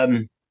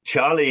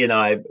 Charlie and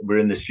I were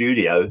in the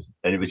studio,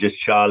 and it was just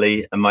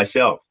Charlie and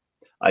myself.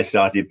 I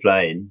started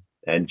playing,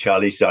 and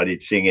Charlie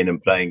started singing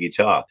and playing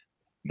guitar.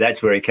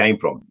 That's where it came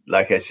from.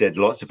 Like I said,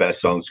 lots of our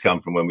songs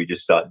come from when we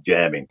just start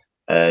jamming.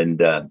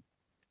 And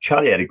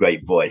Charlie had a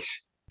great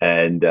voice,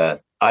 and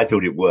I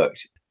thought it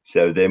worked.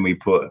 So then we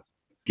put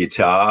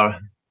guitar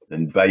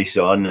and bass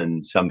on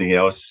and something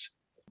else.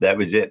 That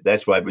was it.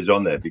 That's why it was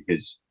on there,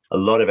 because a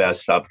lot of our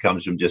stuff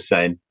comes from just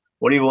saying,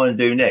 what do you want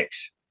to do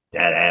next?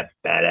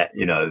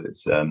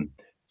 It's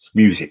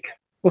music.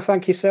 Well,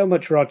 thank you so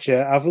much,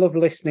 Roger. I've loved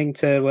listening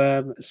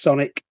to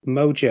Sonic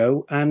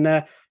Mojo,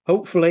 and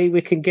hopefully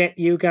we can get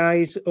you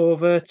guys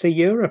over to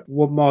Europe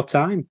one more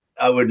time.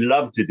 I would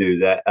love to do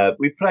that.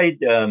 We played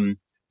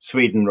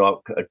Sweden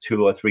Rock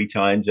 2 or 3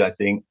 times, I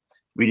think.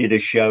 We did a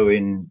show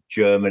in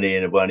Germany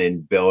and one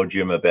in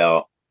Belgium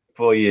about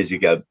 4 years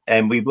ago.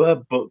 And we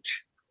were booked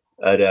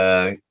at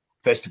a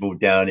festival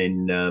down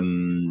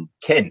in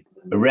Kent,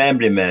 a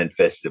Rambling Man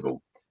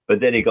festival.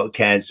 But then it got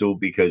cancelled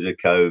because of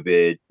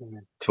COVID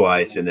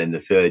twice, and then the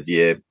third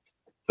year.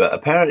 But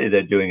apparently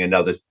they're doing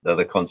another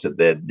concert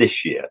there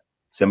this year.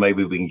 So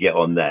maybe we can get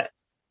on that.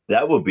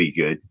 That would be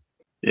good.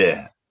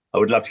 Yeah, I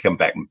would love to come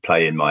back and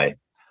play in my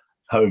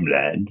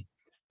homeland.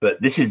 But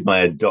this is my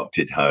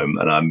adopted home,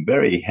 and I'm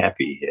very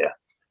happy here.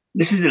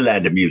 This is the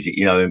land of music.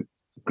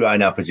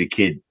 Growing up as a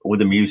kid, all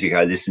the music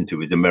I listened to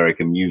was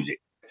American music.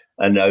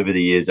 And over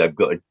the years, I've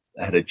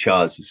had a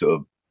chance to sort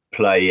of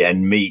play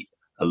and meet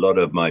a lot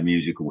of my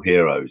musical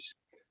heroes.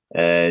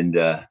 And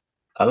I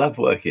love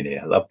working here.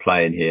 I love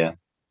playing here.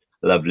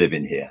 I love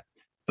living here.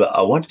 But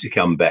I want to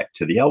come back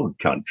to the old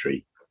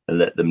country and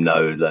let them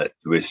know that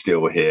we're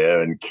still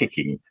here and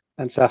kicking.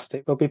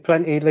 Fantastic. There'll be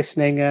plenty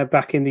listening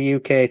back in the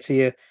UK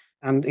to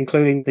and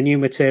including the new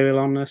material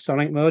on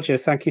Sonic Mojo.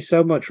 Thank you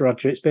so much,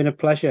 Roger. It's been a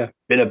pleasure.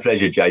 Been a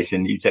pleasure,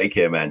 Jason. You take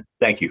care, man.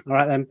 Thank you. All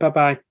right then.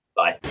 Bye-bye.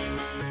 Bye.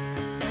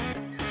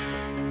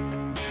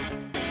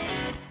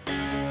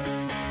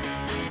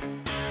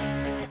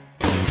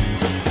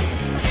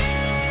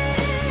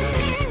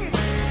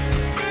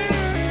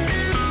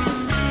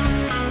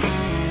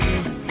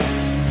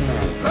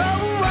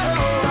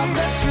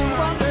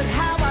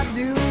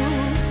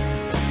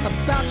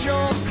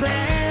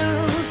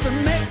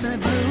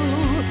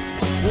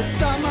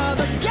 Some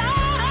other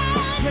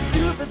guy you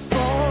do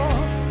before.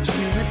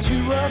 Between the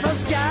two of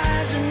us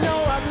guys, you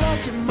know I'd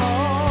love you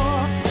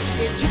more.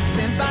 It took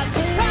me by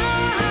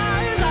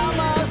surprise, I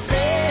must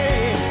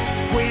say,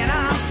 when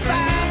I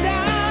found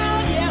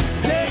out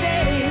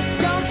yesterday.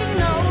 Don't you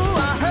know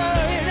I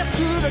heard it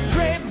through the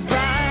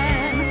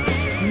grapevine?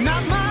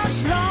 Not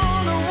much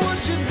longer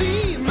would you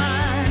be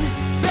mine,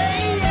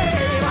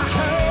 babe. I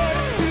heard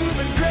it through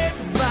the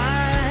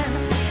grapevine,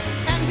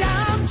 and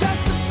I'm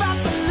just about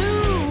to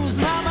lose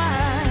my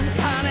mind.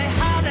 Honey,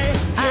 honey,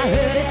 I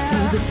heard it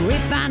through the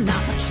grapevine.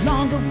 Not much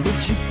longer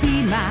would you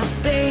be my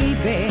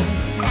baby.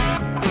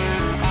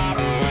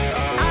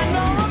 I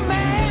know a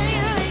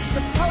man ain't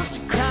supposed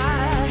to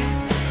cry,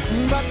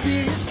 but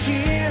these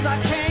tears I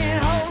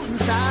can't hold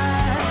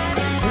inside.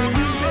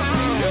 Losing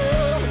you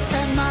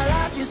and my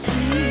life, you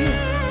see,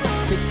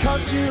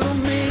 because you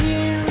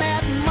mean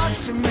that much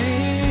to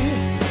me.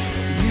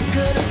 You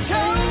could have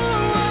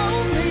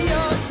told me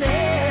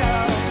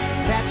yourself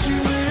that you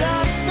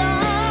love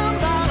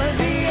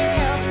somebody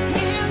else.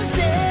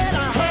 Instead, I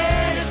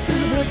heard it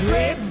through the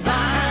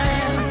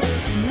grapevine.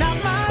 Not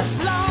much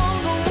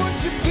longer would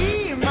you be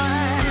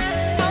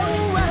mine.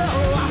 Oh, well,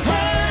 I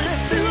heard it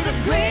through the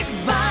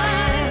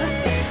grapevine,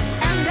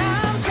 and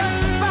I'm just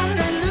about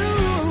to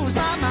lose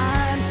my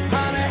mind.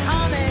 Honey,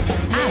 honey,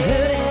 I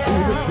heard it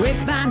through the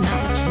grapevine. Not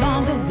much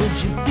longer would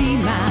you be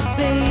my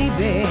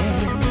baby.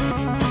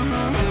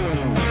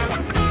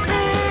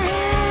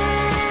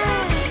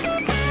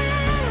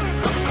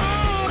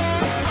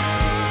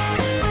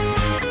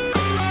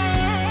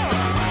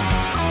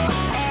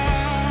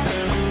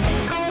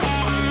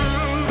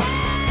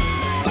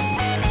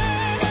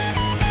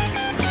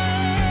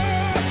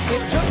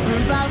 It took me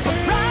by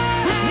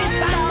surprise,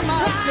 I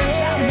must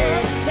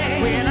say,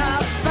 when I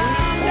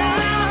found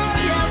out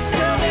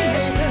yesterday.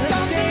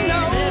 Don't you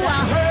know I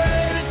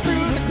heard it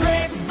through the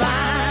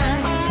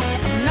grapevine?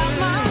 Not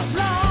much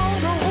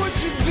longer would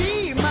you be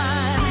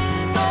mine.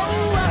 Oh,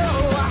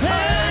 well, I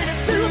heard it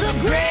through the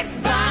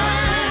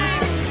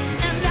grapevine,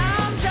 and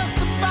I'm just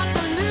about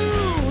to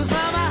lose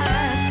my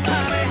mind.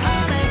 Honey,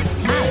 honey,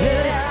 I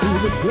heard it through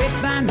the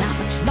grapevine. Not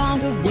much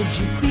longer would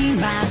you be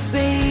my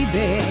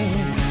baby.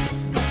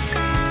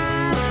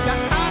 Now,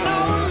 I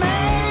know a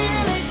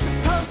man ain't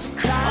supposed to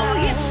cry. Oh,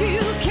 yes, you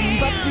can.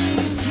 But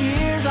these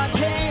tears I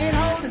can't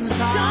hold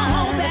inside. Don't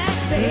hold back,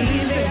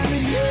 baby.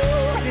 Losing you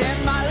in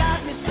my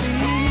life, you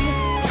see,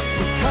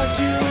 because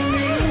you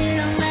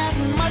mean that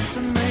much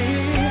to me.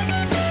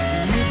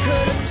 You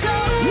could have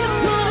told me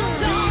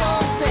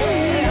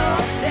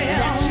yourself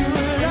that you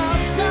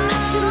love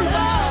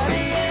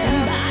somebody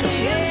else.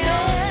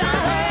 Instead, I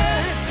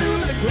heard it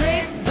through the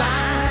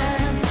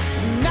grapevine.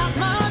 Not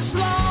much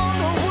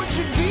longer would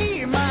you be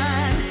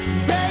mine,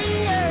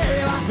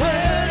 babe. I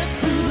heard it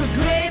through the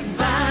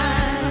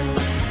grapevine,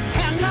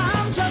 and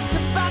I'm just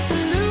about to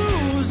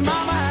lose my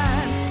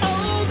mind.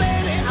 Oh,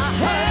 baby, I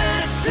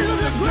heard it through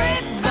the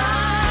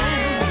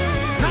grapevine.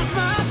 Not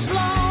much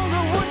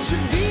longer would you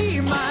be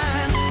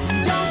mine.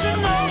 Don't you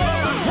know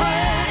that I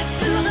heard it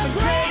through the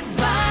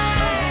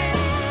grapevine,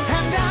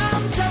 and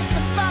I'm just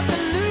about to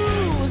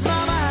lose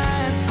my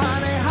mind.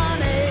 Honey,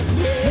 honey,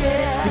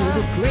 yeah. Through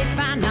the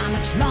grapevine, how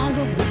much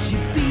longer would you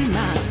be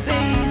my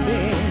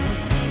baby?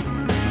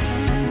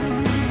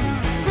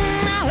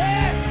 I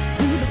heard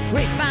through the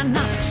grapevine,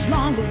 how much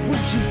longer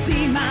would you be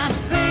my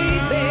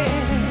baby?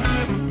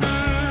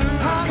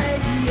 Honey,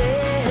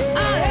 yeah. I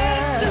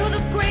heard through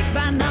the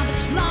grapevine, how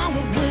much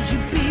longer would you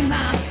be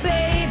my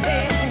baby?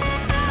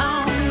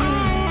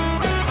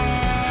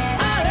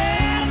 I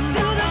heard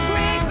through the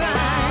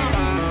grapevine.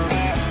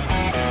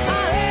 I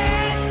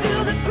heard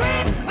through the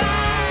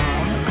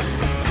grapevine.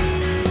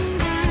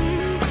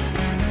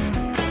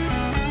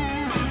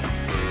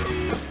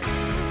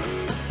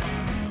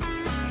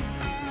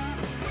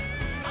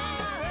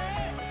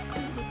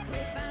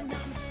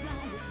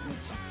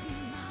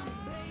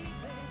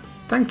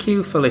 Thank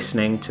you for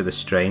listening to the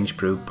Strange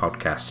Brew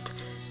podcast.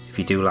 If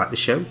you do like the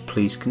show,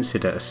 please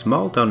consider a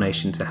small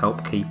donation to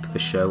help keep the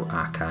show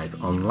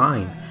archive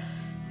online.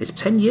 It's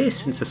 10 years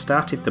since I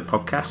started the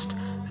podcast,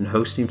 and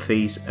hosting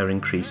fees are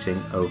increasing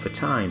over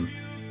time.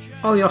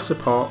 All your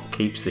support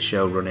keeps the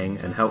show running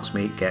and helps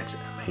me get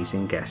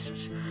amazing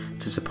guests.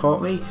 To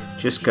support me,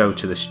 just go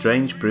to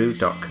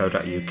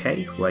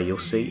thestrangebrew.co.uk where you'll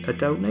see a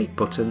donate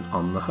button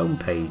on the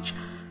homepage.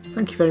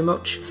 Thank you very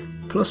much.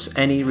 Plus,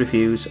 any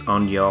reviews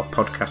on your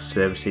podcast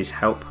services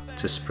help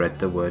to spread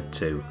the word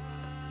too.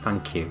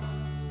 Thank you.